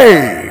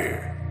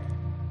today?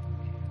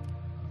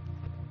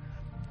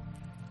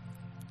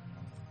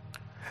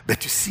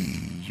 But you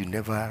see, you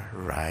never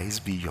rise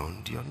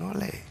beyond your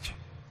knowledge.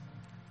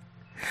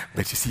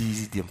 But you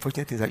see, the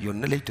unfortunate thing is that your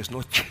knowledge does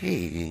not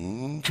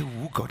change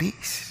who God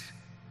is.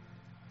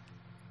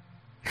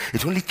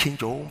 It only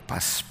changes your own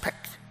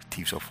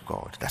perspectives of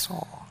God. That's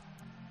all.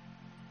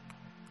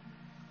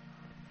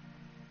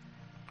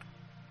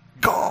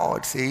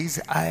 God says,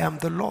 I am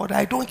the Lord,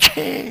 I don't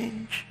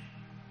change.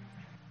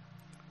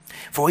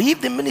 For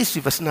if the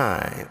ministry, verse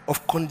 9,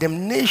 of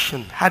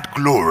condemnation had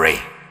glory,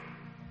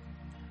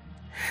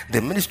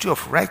 the ministry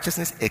of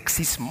righteousness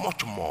exceeds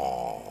much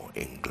more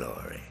in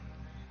glory.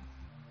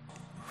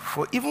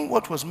 For even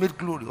what was made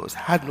glorious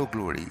had no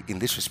glory in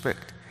this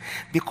respect,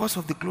 Because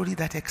of the glory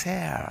that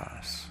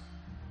excels.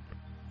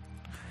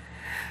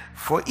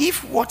 For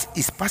if what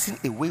is passing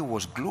away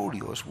was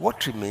glorious,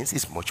 what remains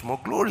is much more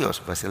glorious.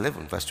 Verse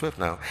 11, verse 12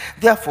 now.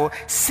 Therefore,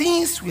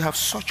 since we have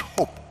such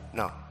hope.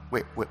 Now,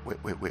 wait.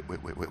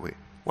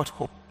 What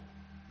hope?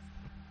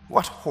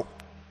 What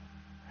hope?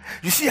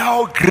 You see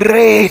how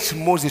great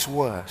Moses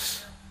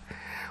was.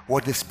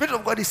 What the Spirit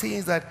of God is saying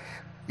is that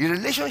the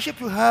relationship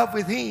you have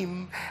with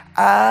him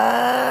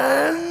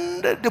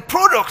and the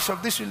products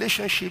of this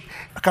relationship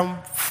can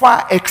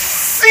far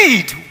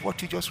exceed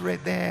what you just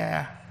read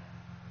there.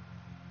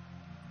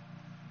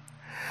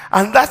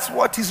 And that's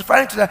what he's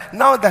referring to, that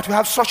now that we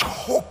have such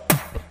hope.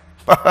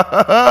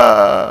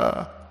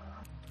 I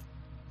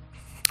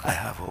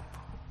have hope.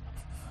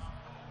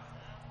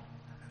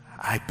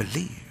 I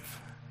believe.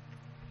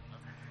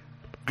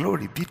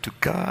 Glory be to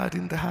God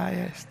in the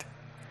highest.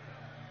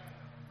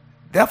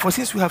 Therefore,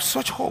 since we have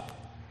such hope,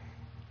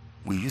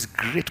 we use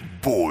great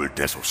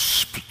boldness of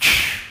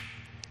speech.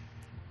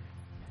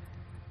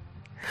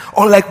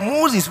 Unlike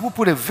Moses, who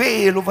put a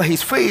veil over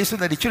his face so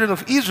that the children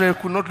of Israel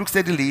could not look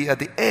steadily at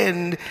the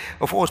end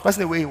of what was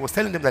passing away, he was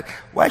telling them that,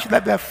 why should I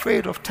be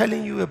afraid of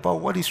telling you about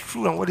what is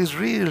true and what is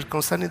real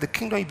concerning the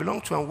kingdom you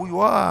belong to and who you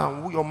are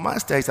and who your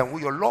master is and who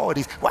your Lord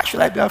is? Why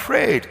should I be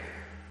afraid?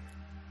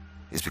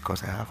 It's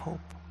because I have hope.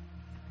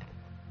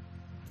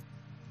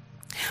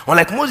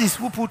 Unlike Moses,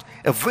 who put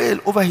a veil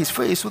over his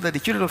face so that the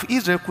children of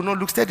Israel could not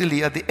look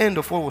steadily at the end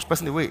of what was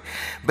passing away.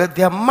 But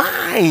their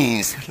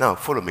minds, now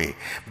follow me,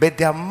 but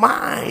their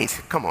minds,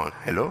 come on,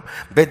 hello,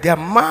 but their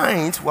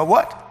minds were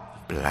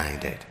what?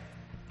 Blinded.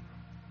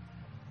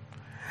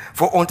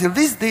 For until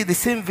this day, the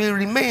same veil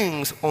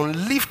remains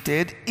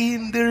unlifted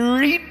in the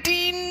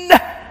reading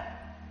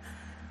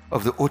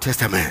of the Old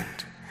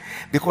Testament.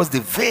 Because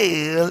the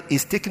veil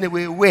is taken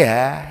away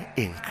where?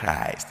 In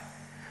Christ.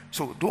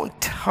 So don't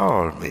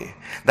tell me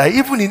that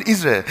even in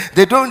Israel,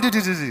 they don't do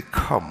this.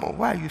 Come on,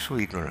 why are you so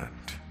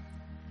ignorant?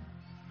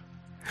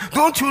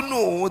 Don't you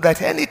know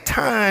that any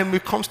time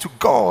it comes to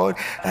God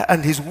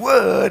and his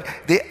word,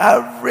 the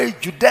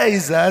average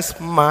Judaizer's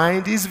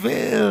mind is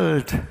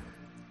veiled.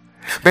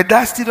 But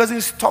that still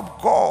doesn't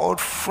stop God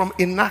from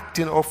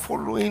enacting or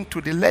following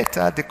to the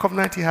letter the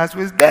covenant he has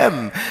with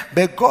them.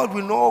 But God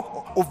will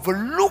not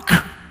overlook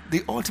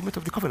the ultimate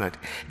of the covenant.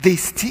 They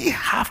still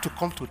have to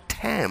come to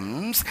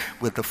terms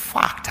with the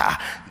fact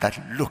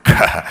that, look,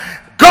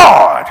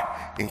 God,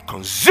 in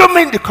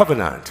consuming the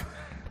covenant,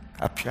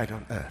 appeared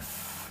on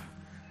earth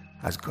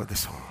as God the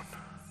Son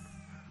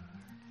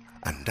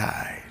and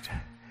died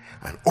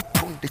and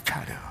opened the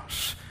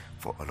channels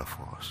for all of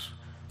us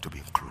to be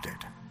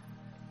included.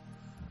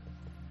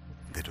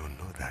 They don't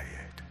know that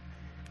yet.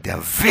 They are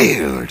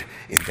veiled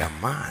in their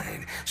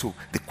mind. So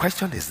the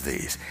question is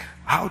this: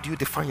 how do you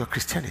define your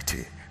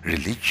Christianity?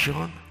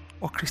 Religion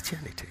or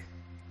Christianity?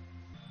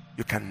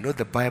 You can know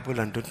the Bible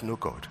and don't know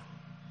God.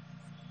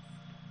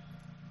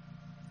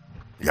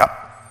 Yeah,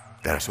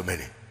 there are so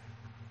many.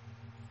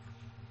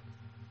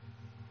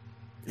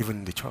 Even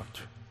in the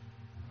church.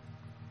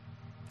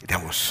 There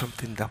was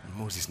something that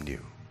Moses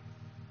knew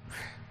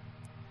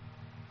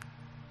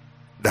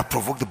that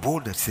provoked the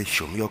boldness to say,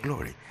 show me your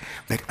glory.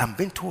 But I'm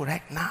being told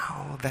right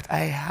now that I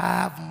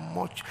have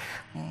much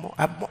more,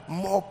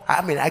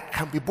 I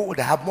can be bold.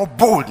 I have more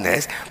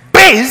boldness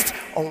based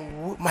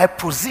on my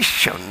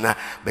position. But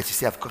you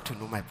see, I've got to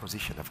know my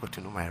position. I've got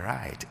to know my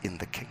right in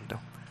the kingdom.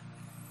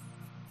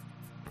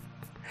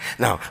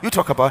 Now, you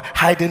talk about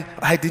hiding,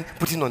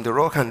 putting on the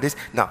rock and this.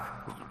 Now,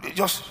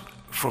 just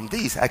from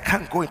this, I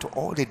can't go into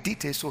all the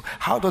details. So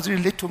how does it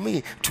relate to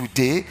me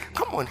today?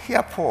 Come on,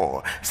 hear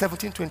Paul,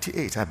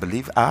 17:28, I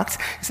believe, Acts.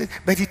 He said,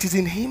 but it is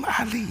in him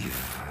I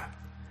live.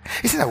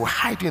 He said, I will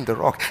hide you in the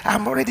rock.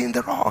 I'm already in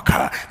the rock.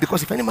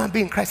 Because if any man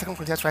be in Christ, 2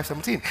 Corinthians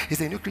 5:17, he's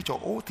a new creature.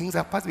 All things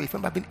are passed away. If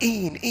any man be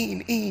in.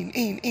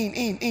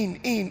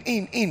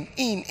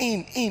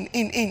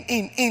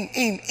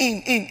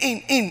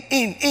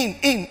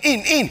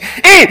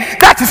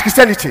 That is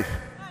Christianity.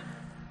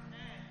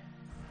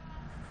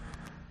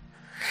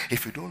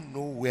 If you don't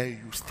know where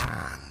you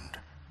stand,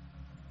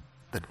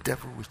 the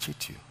devil will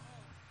cheat you.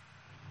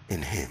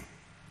 In him.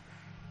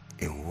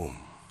 In whom?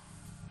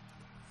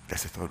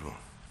 That's the third one.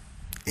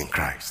 In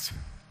Christ.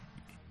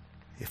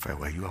 If I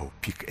were you, I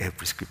would pick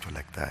every scripture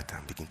like that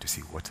and begin to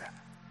see what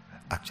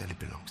actually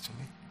belongs to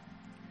me.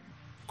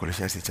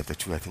 Colossians in chapter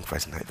 2, I think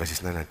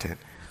verses 9 and 10. It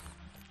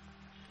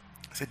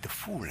said the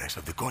fullness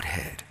of the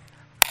Godhead,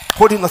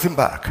 holding nothing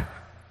back,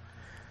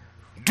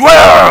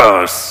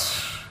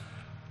 dwells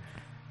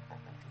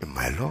in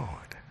my Lord,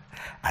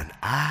 and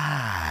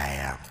I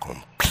am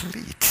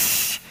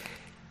complete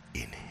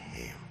in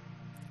him.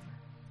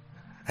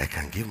 I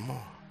can give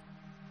more.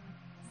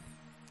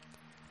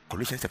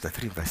 Colossians chapter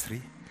 3 verse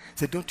 3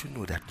 said, don't you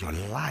know that your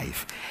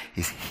life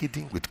is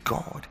hidden with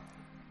God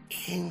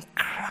in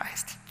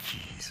Christ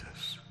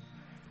Jesus?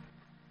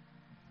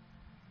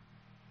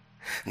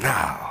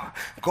 Now,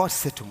 God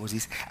said to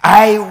Moses,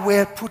 I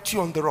will put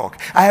you on the rock.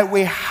 I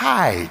will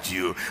hide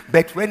you.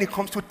 But when it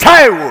comes to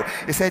Taiwo,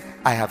 he said,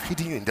 I have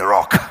hidden you in the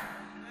rock.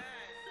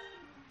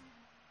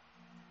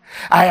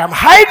 I am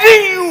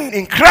hiding you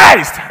in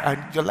Christ,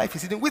 and your life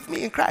is hidden with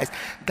me in Christ.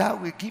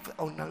 That will give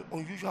an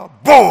unusual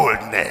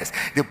boldness.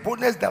 The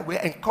boldness that will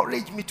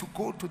encourage me to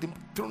go to the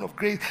throne of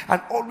grace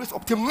and always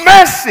obtain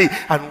mercy.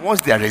 And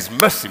once there is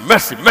mercy,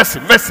 mercy,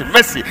 mercy, mercy,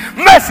 mercy,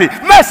 mercy,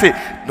 mercy,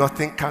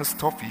 nothing can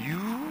stop you.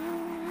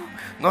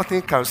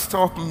 Nothing can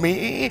stop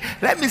me.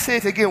 Let me say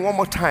it again one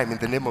more time in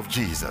the name of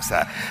Jesus.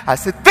 I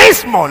said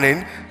this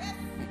morning,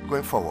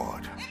 going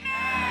forward,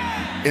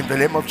 in the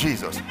name of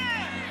Jesus,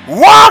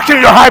 walk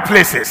in your high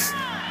places.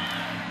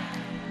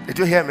 Did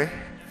you hear me?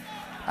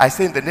 I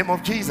say in the name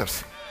of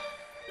Jesus,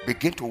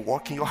 begin to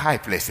walk in your high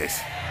places.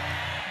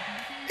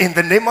 In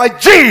the name of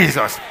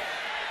Jesus,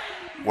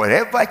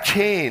 whatever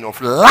chain of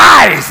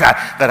lies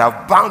that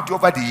have bound you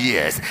over the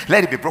years,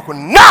 let it be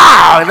broken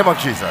now in the name of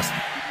Jesus.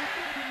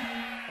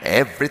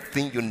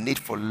 Everything you need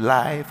for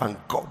life and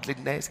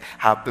godliness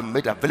have been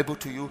made available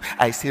to you.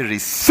 I say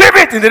receive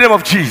it in the name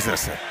of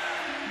Jesus.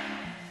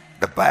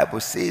 The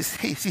Bible says,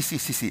 hey,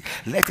 see,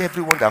 let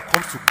everyone that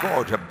comes to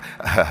God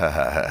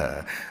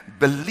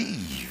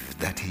believe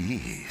that he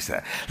is.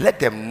 Let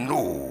them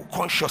know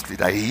consciously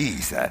that he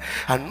is.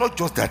 And not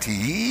just that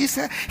he is,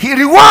 he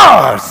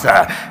rewards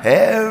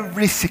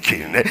every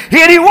seeking.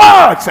 He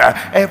rewards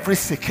every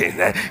seeking.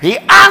 He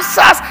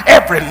answers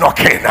every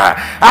knocking.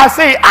 I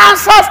say he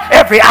answers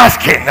every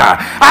asking.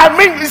 I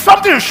mean, it's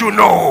something you should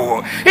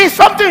know. It's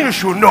something you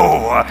should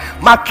know.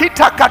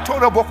 Makita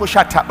katoro boko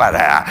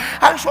shatabara.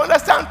 And you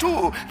understand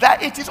too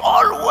that it is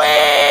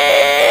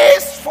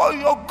always for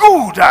your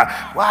good.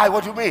 Why?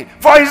 What do you mean?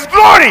 For his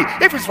glory.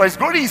 If it's for his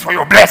glory, it's for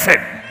your blessing.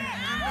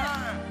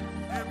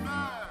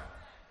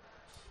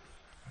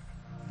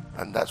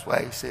 And that's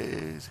why he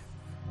says,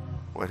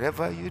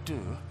 whatever you do,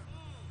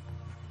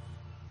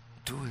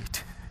 do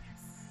it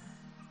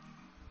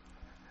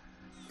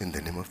in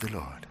the name of the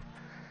Lord.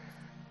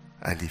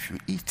 And if you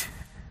eat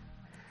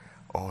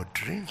or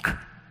drink,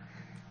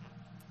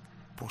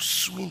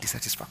 pursuing the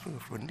satisfaction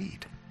of your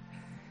need,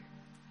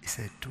 he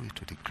said, do it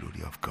to the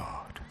glory of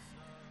God.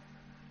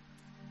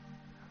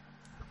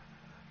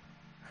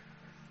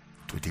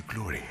 To the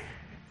glory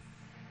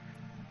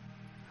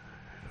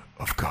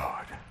of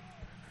God.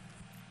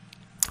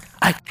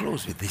 I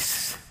close with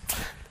this.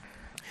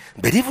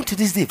 But even to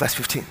this day, verse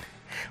 15,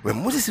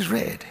 when Moses is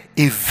read,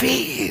 a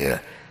veil.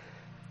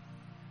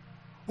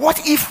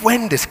 What if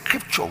when the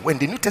scripture, when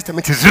the New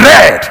Testament is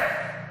read,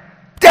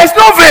 there's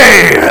no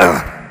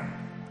veil?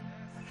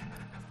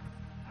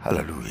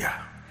 Hallelujah.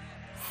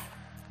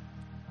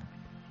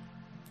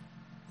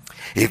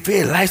 A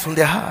veil lies on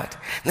their heart.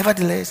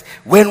 Nevertheless,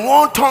 when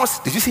one turns,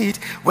 did you see it?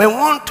 When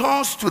one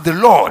turns to the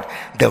Lord,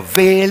 the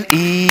veil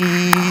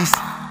is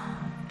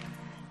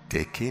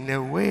taken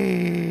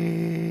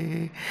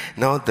away.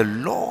 Now the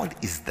Lord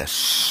is the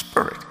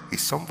Spirit.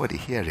 Is somebody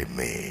hearing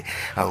me?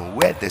 And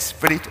where the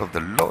Spirit of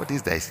the Lord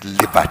is, there is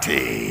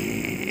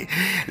liberty.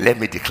 Let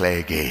me declare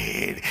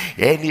again.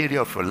 Any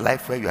area of your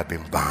life where you have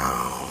been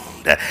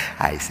bound,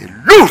 I say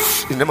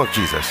loose in the name of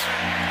Jesus.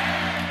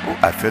 Oh,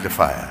 I feel the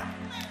fire.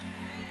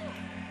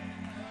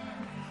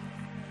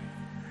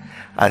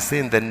 I say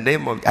in the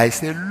name of, I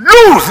say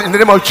loose in the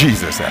name of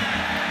Jesus.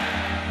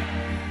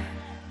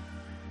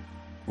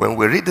 When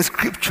we read the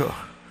scripture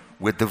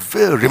with the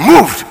veil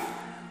removed,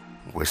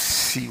 we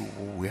see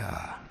who we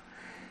are.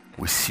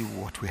 We see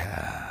what we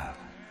have.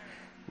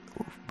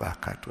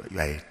 You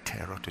are a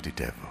terror to the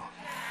devil.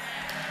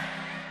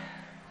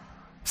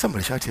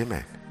 Somebody shout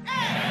amen.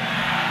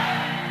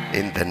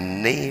 In the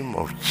name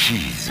of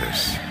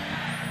Jesus.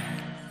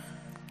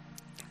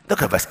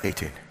 Look at verse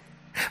 18.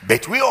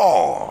 But we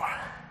all,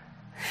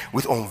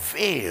 with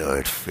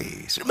unveiled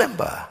face.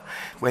 Remember,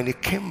 when he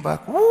came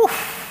back,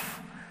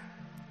 woof.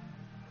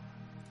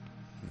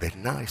 But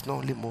now it's not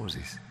only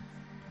Moses,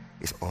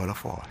 it's all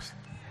of us.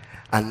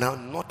 And now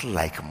not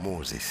like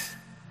Moses,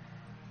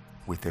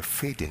 with a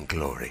fading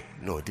glory.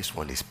 No, this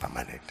one is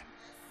permanent.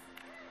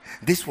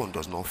 This one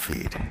does not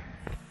fade.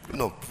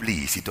 No,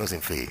 please, it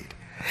doesn't fade.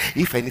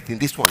 If anything,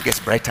 this one gets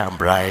brighter and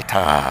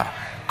brighter.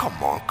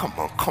 Come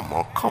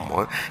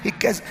on. It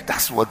gets,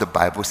 that's what the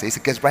Bible says.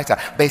 It gets brighter.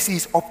 But you see,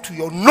 it's up to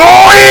your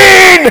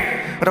knowing.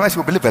 Otherwise,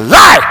 you believe a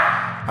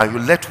lie. And you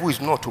let who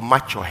is not to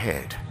match your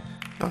head.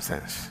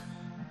 Nonsense.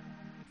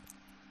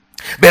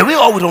 But we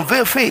all with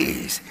unveiled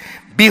face,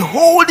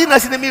 beholding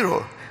as in a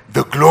mirror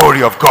the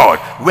glory of God.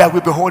 Where are we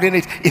beholding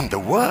it? In the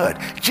Word.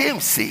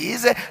 James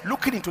says,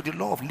 looking into the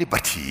law of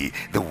liberty,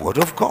 the Word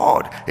of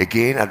God.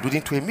 Again,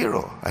 alluding to a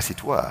mirror, as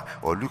it were.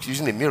 Or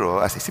using a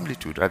mirror as a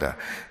similitude, rather.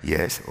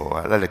 Yes,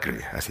 or an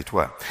allegory, as it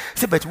were.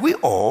 So, but we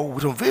all,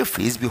 with unveiled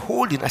face,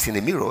 beholding as in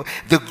a mirror,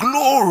 the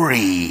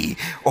glory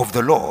of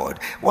the Lord.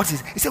 What is?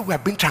 He said, we are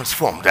being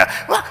transformed.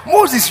 Well,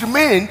 Moses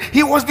remained,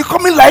 he was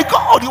becoming like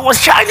God. He was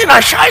shining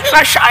and shining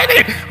and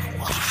shining.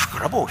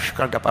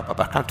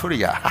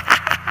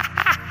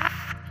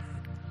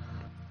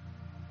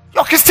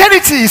 Your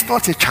Christianity is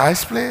not a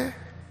child's play.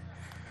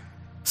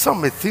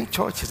 Some may think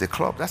church is a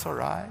club. That's all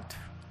right.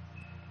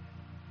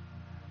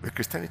 But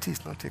Christianity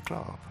is not a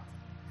club.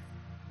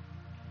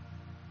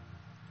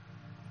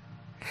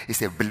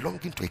 It's a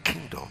belonging to a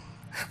kingdom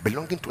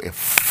belonging to a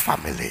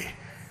family.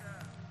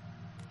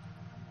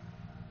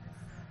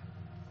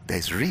 There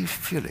is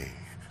refueling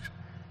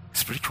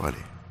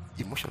spiritually,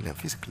 emotionally, and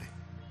physically.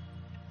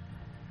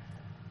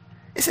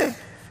 He said,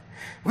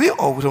 we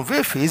all with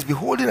unveiled face,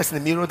 beholding as in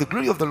the mirror the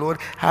glory of the Lord,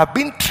 have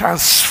been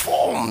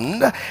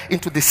transformed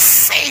into the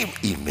same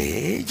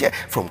image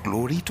from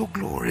glory to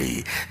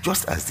glory,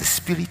 just as the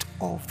Spirit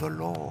of the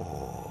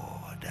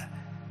Lord.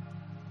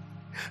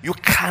 You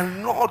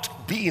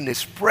cannot be in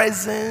His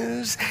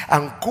presence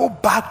and go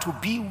back to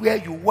be where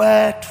you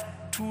were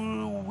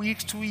 2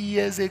 weeks, 2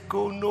 years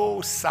ago.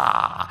 No,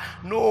 sir.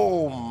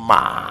 No,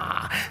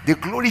 ma. The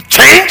glory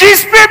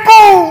changes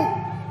people.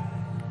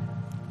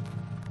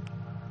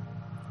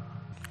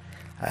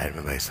 I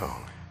remember a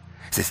song.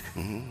 It says,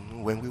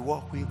 when we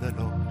walk with the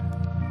Lord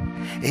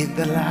in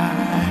the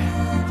light,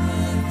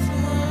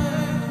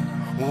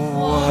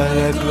 what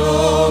a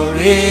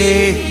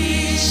glory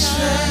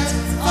shines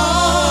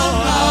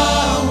on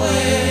our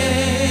way.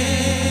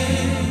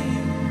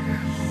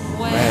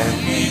 When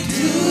we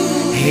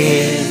do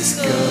His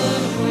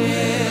good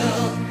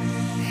will,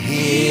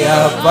 He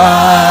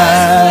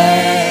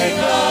abides.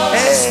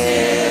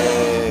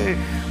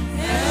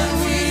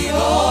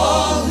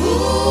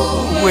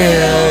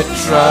 With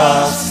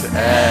trust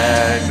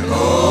and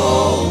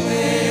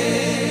obey,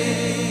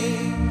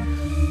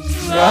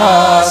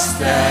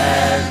 trust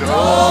and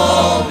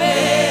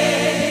obey,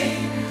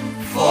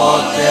 for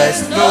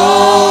there's no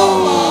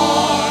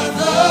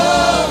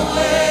other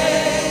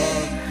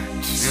way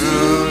to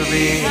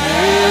be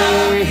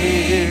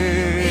here,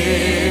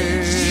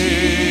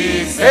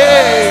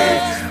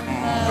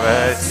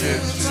 but to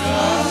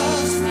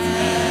trust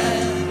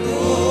and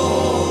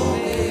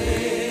obey.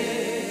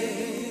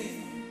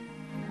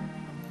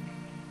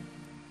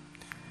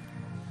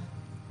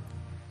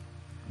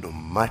 No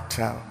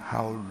matter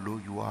how low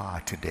you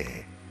are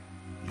today,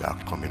 you are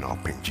coming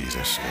up in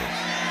Jesus' name.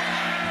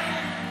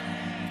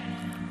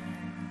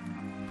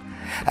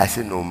 I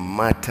say, no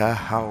matter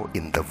how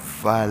in the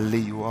valley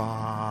you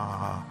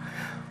are,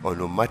 or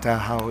no matter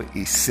how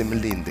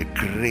seemingly in the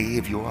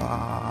grave you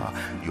are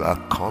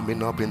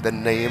coming up in the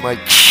name of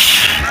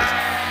Jesus.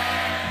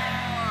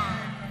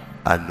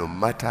 And no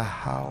matter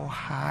how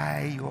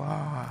high you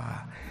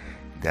are,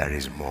 there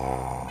is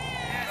more.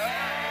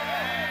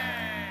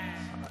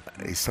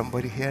 Is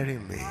somebody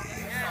hearing me?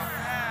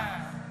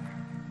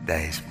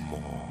 There is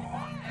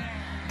more.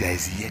 There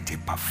is yet a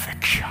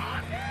perfection.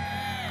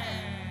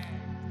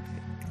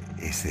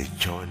 It's a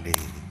journey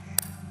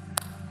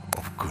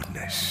of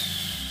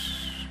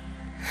goodness.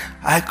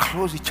 I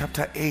close with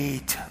chapter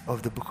 8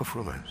 of the book of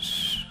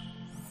Romans.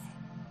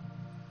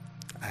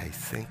 I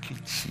thank you,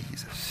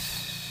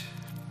 Jesus.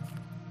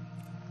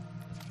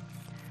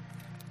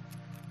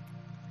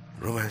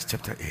 Romans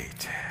chapter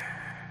 8.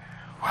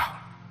 Wow.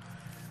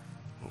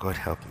 God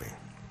help me.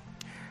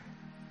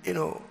 You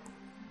know,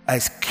 I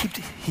skipped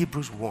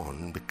Hebrews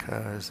 1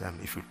 because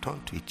if you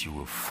turn to it, you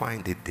will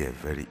find it there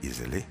very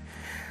easily.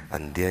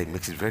 And there it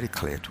makes it very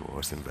clear to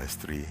us in verse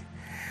 3.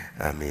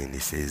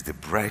 It says, the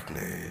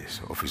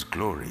brightness of His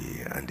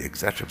glory and the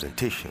exact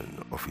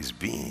representation of His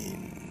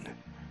being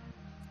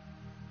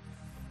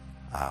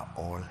are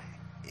all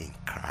in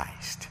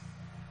Christ.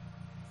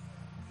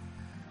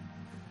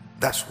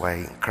 That's why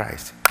in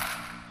Christ,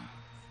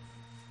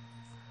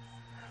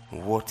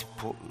 what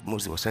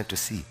Moses was trying to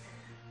see,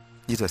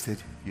 Jesus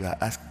said, you are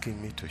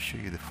asking me to show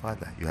you the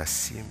Father. You are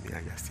seeing me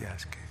and you are still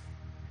asking.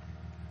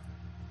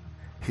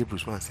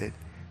 Hebrews 1 said,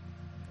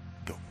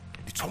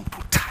 the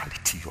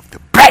totality of the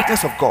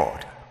brightness of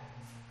God.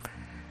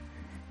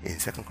 In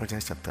 2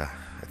 Corinthians chapter,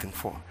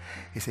 4,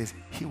 it says,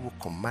 He who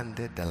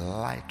commanded the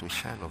light to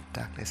shine of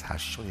darkness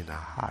has shown in our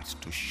hearts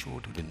to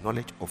show the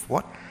knowledge of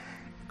what?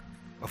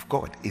 Of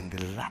God in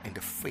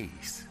the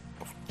face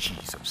of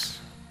Jesus.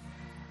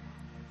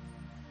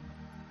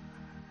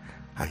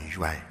 And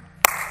you are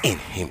in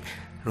Him.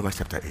 Romans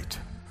chapter 8.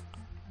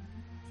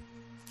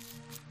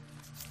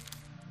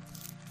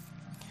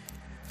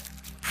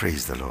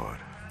 Praise the Lord.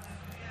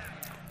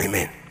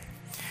 Amen.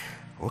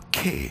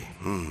 Okay.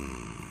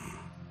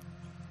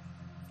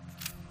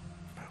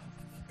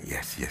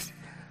 Yes.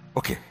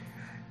 Okay.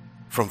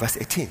 From verse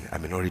 18, I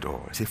may not read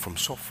all. It says, from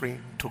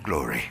suffering to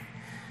glory.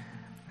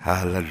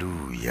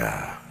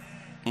 Hallelujah.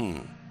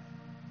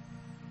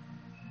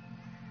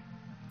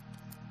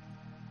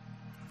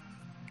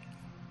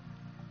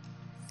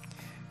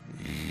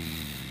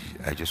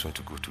 I just want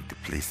to go to the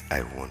place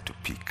I want to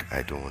pick.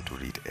 I don't want to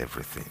read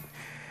everything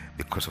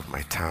because of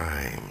my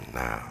time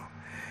now.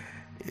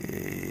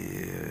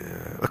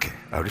 Okay,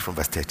 I'll read from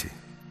verse 30.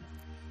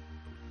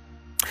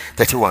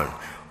 31.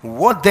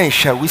 What then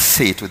shall we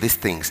say to these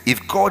things?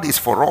 If God is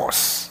for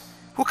us,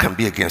 who can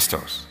be against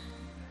us?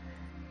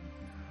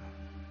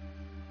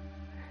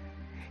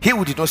 He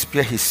who did not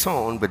spare His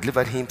Son, but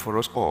delivered Him for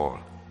us all.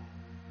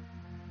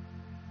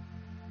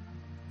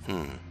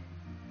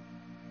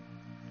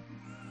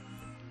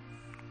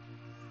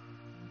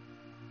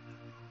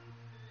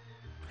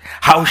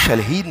 How shall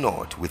He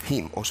not with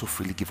Him also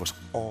freely give us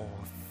all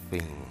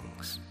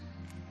things?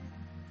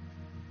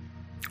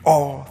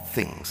 All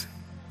things.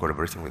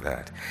 Corroborating with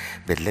that.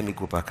 But let me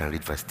go back and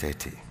read verse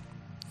 30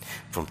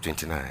 from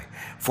 29.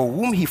 For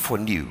whom he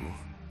foreknew,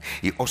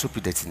 he also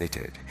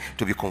predestinated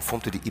to be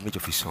conformed to the image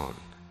of his Son.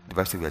 The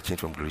Bible says we are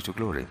changed from glory to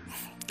glory,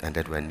 and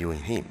that we are new in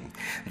him,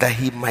 that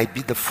he might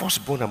be the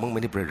firstborn among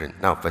many brethren.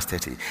 Now, verse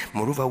 30.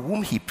 Moreover,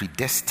 whom he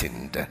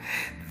predestined,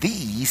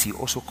 these he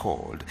also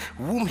called.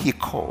 Whom he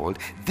called,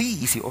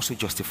 these he also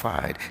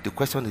justified. The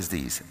question is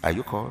this: are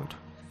you called?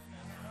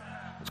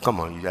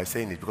 Come on, you are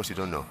saying it because you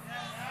don't know.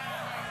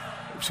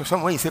 So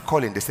when you say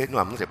calling, they say, no,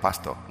 I'm not a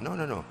pastor.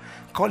 No.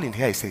 Calling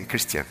here is a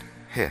Christian.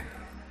 Here.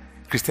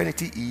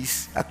 Christianity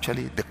is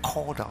actually the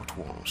called out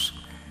ones.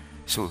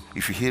 So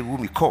if you hear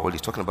whom he called,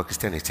 he's talking about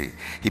Christianity.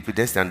 He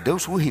predestined, and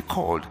those who he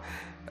called,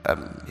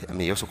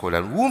 he also called,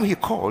 and whom he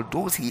called,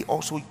 those he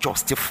also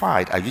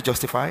justified. Are you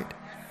justified?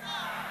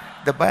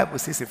 The Bible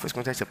says in 1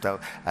 Corinthians chapter,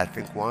 I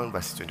think 1,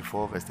 verse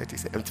 24, verse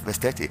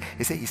 30,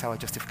 it says it's our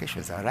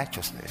justification, it's our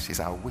righteousness, it's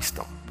our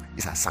wisdom,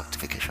 it's our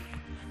sanctification.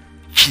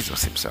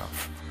 Jesus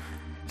himself.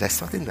 There's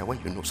something that when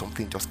you know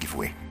something, just give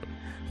way.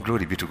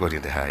 Glory be to God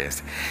in the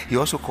highest. He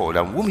also called,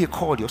 and whom he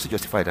called, he also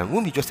justified, and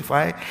whom he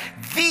justified,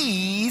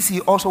 these he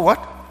also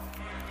what?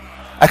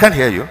 I can't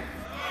hear you.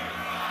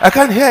 I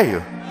can't hear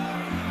you.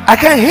 I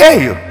can't hear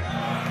you.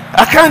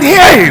 I can't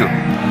hear you.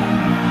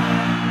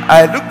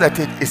 I looked at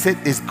it, it said,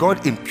 is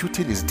God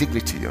imputing his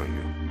dignity on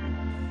you?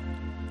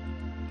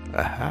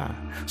 Aha.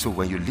 So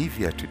when you live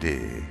here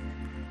today,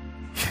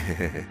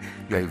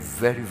 you are a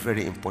very,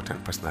 very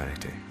important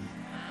personality.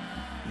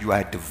 You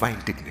are a divine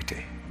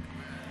dignity.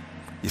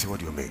 You say, what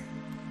do you mean?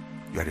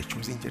 You are a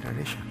chosen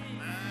generation.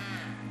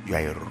 You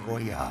are a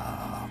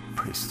royal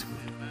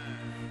priesthood.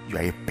 You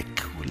are a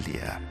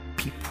peculiar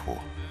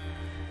people.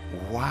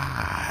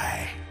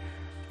 Why?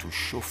 To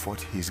show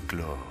forth his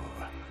glory.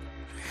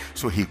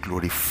 So he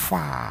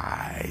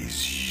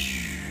glorifies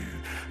you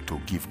to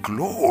give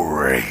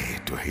glory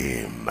to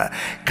him.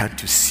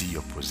 Can't you see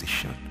your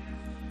position?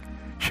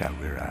 Shall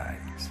we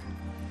rise?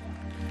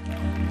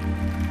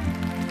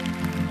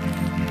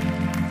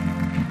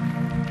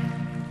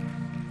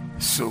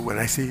 So when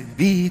I say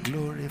be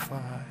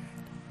glorified,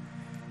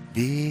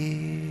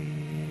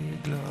 be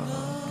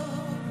glorified,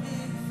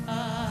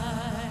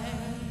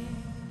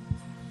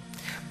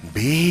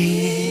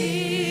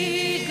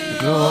 be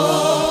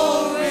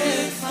glorified,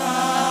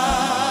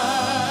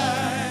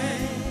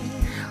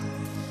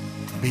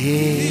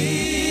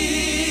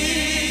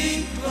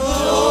 be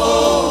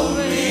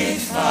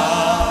glorified,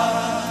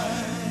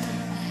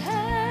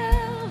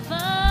 heavens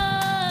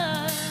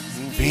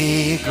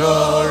be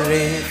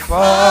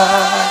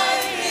glorified.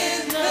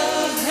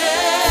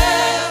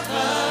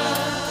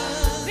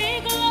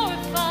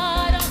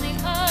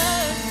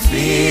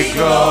 Be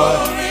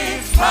glorified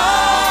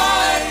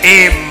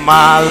in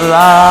my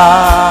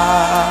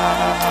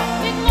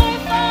life. Be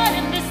glorified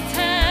in this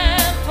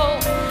temple.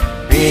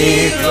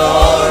 Be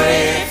glorified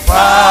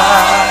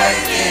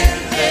in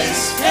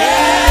this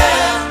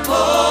temple.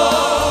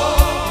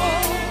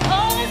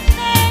 Call his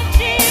name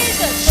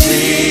Jesus.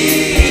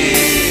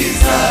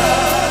 Jesus.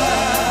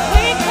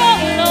 We call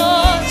him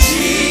Lord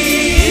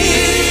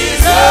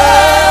Jesus.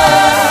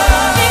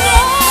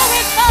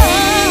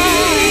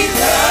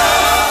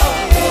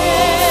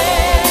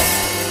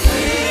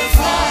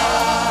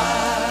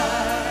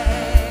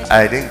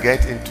 I didn't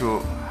get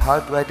into how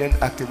do I then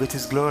activate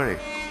his glory.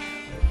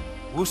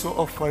 Whoso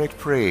offereth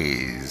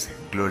praise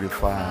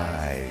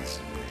glorifies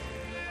me.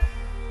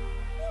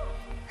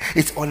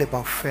 It's all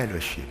about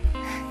fellowship.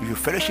 If you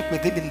fellowship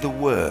with him in the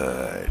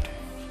word,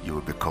 you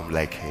will become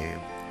like him.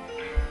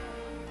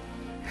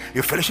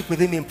 You fellowship with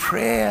him in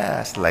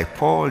prayers like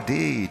Paul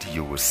did,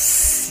 you will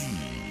see.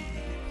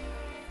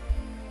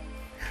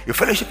 You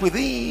fellowship with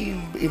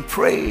him in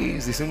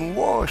praises, in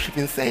worship,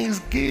 in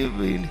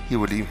thanksgiving, he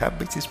will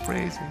inhabit his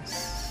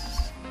praises.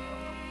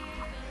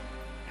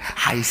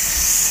 I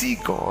see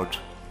God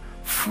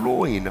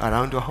flowing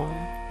around your home,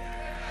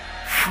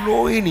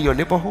 flowing in your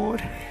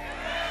neighborhood,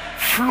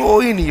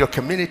 flowing in your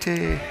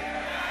community,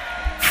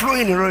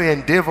 flowing in your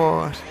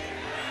endeavors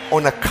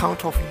on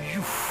account of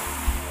you.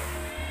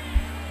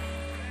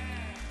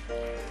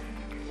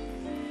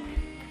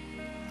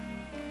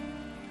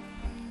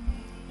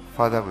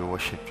 Father, we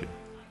worship you.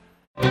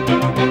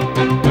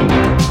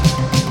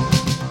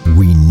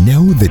 We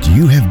know that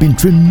you have been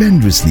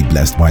tremendously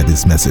blessed by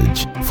this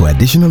message. For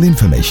additional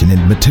information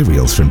and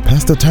materials from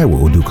Pastor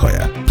Taiwo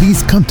Odukoya,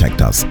 please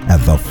contact us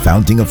at the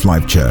Fountain of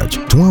Life Church,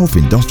 12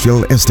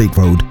 Industrial Estate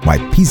Road by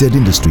PZ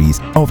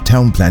Industries of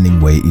Town Planning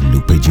Way in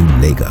Lupeju,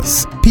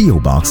 Lagos. P.O.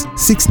 Box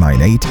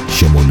 698,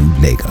 Shomolu,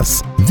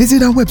 Lagos.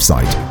 Visit our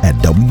website at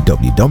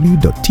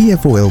www.tfolc.org.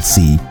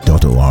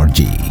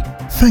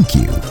 Thank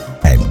you,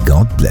 and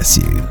God bless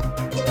you.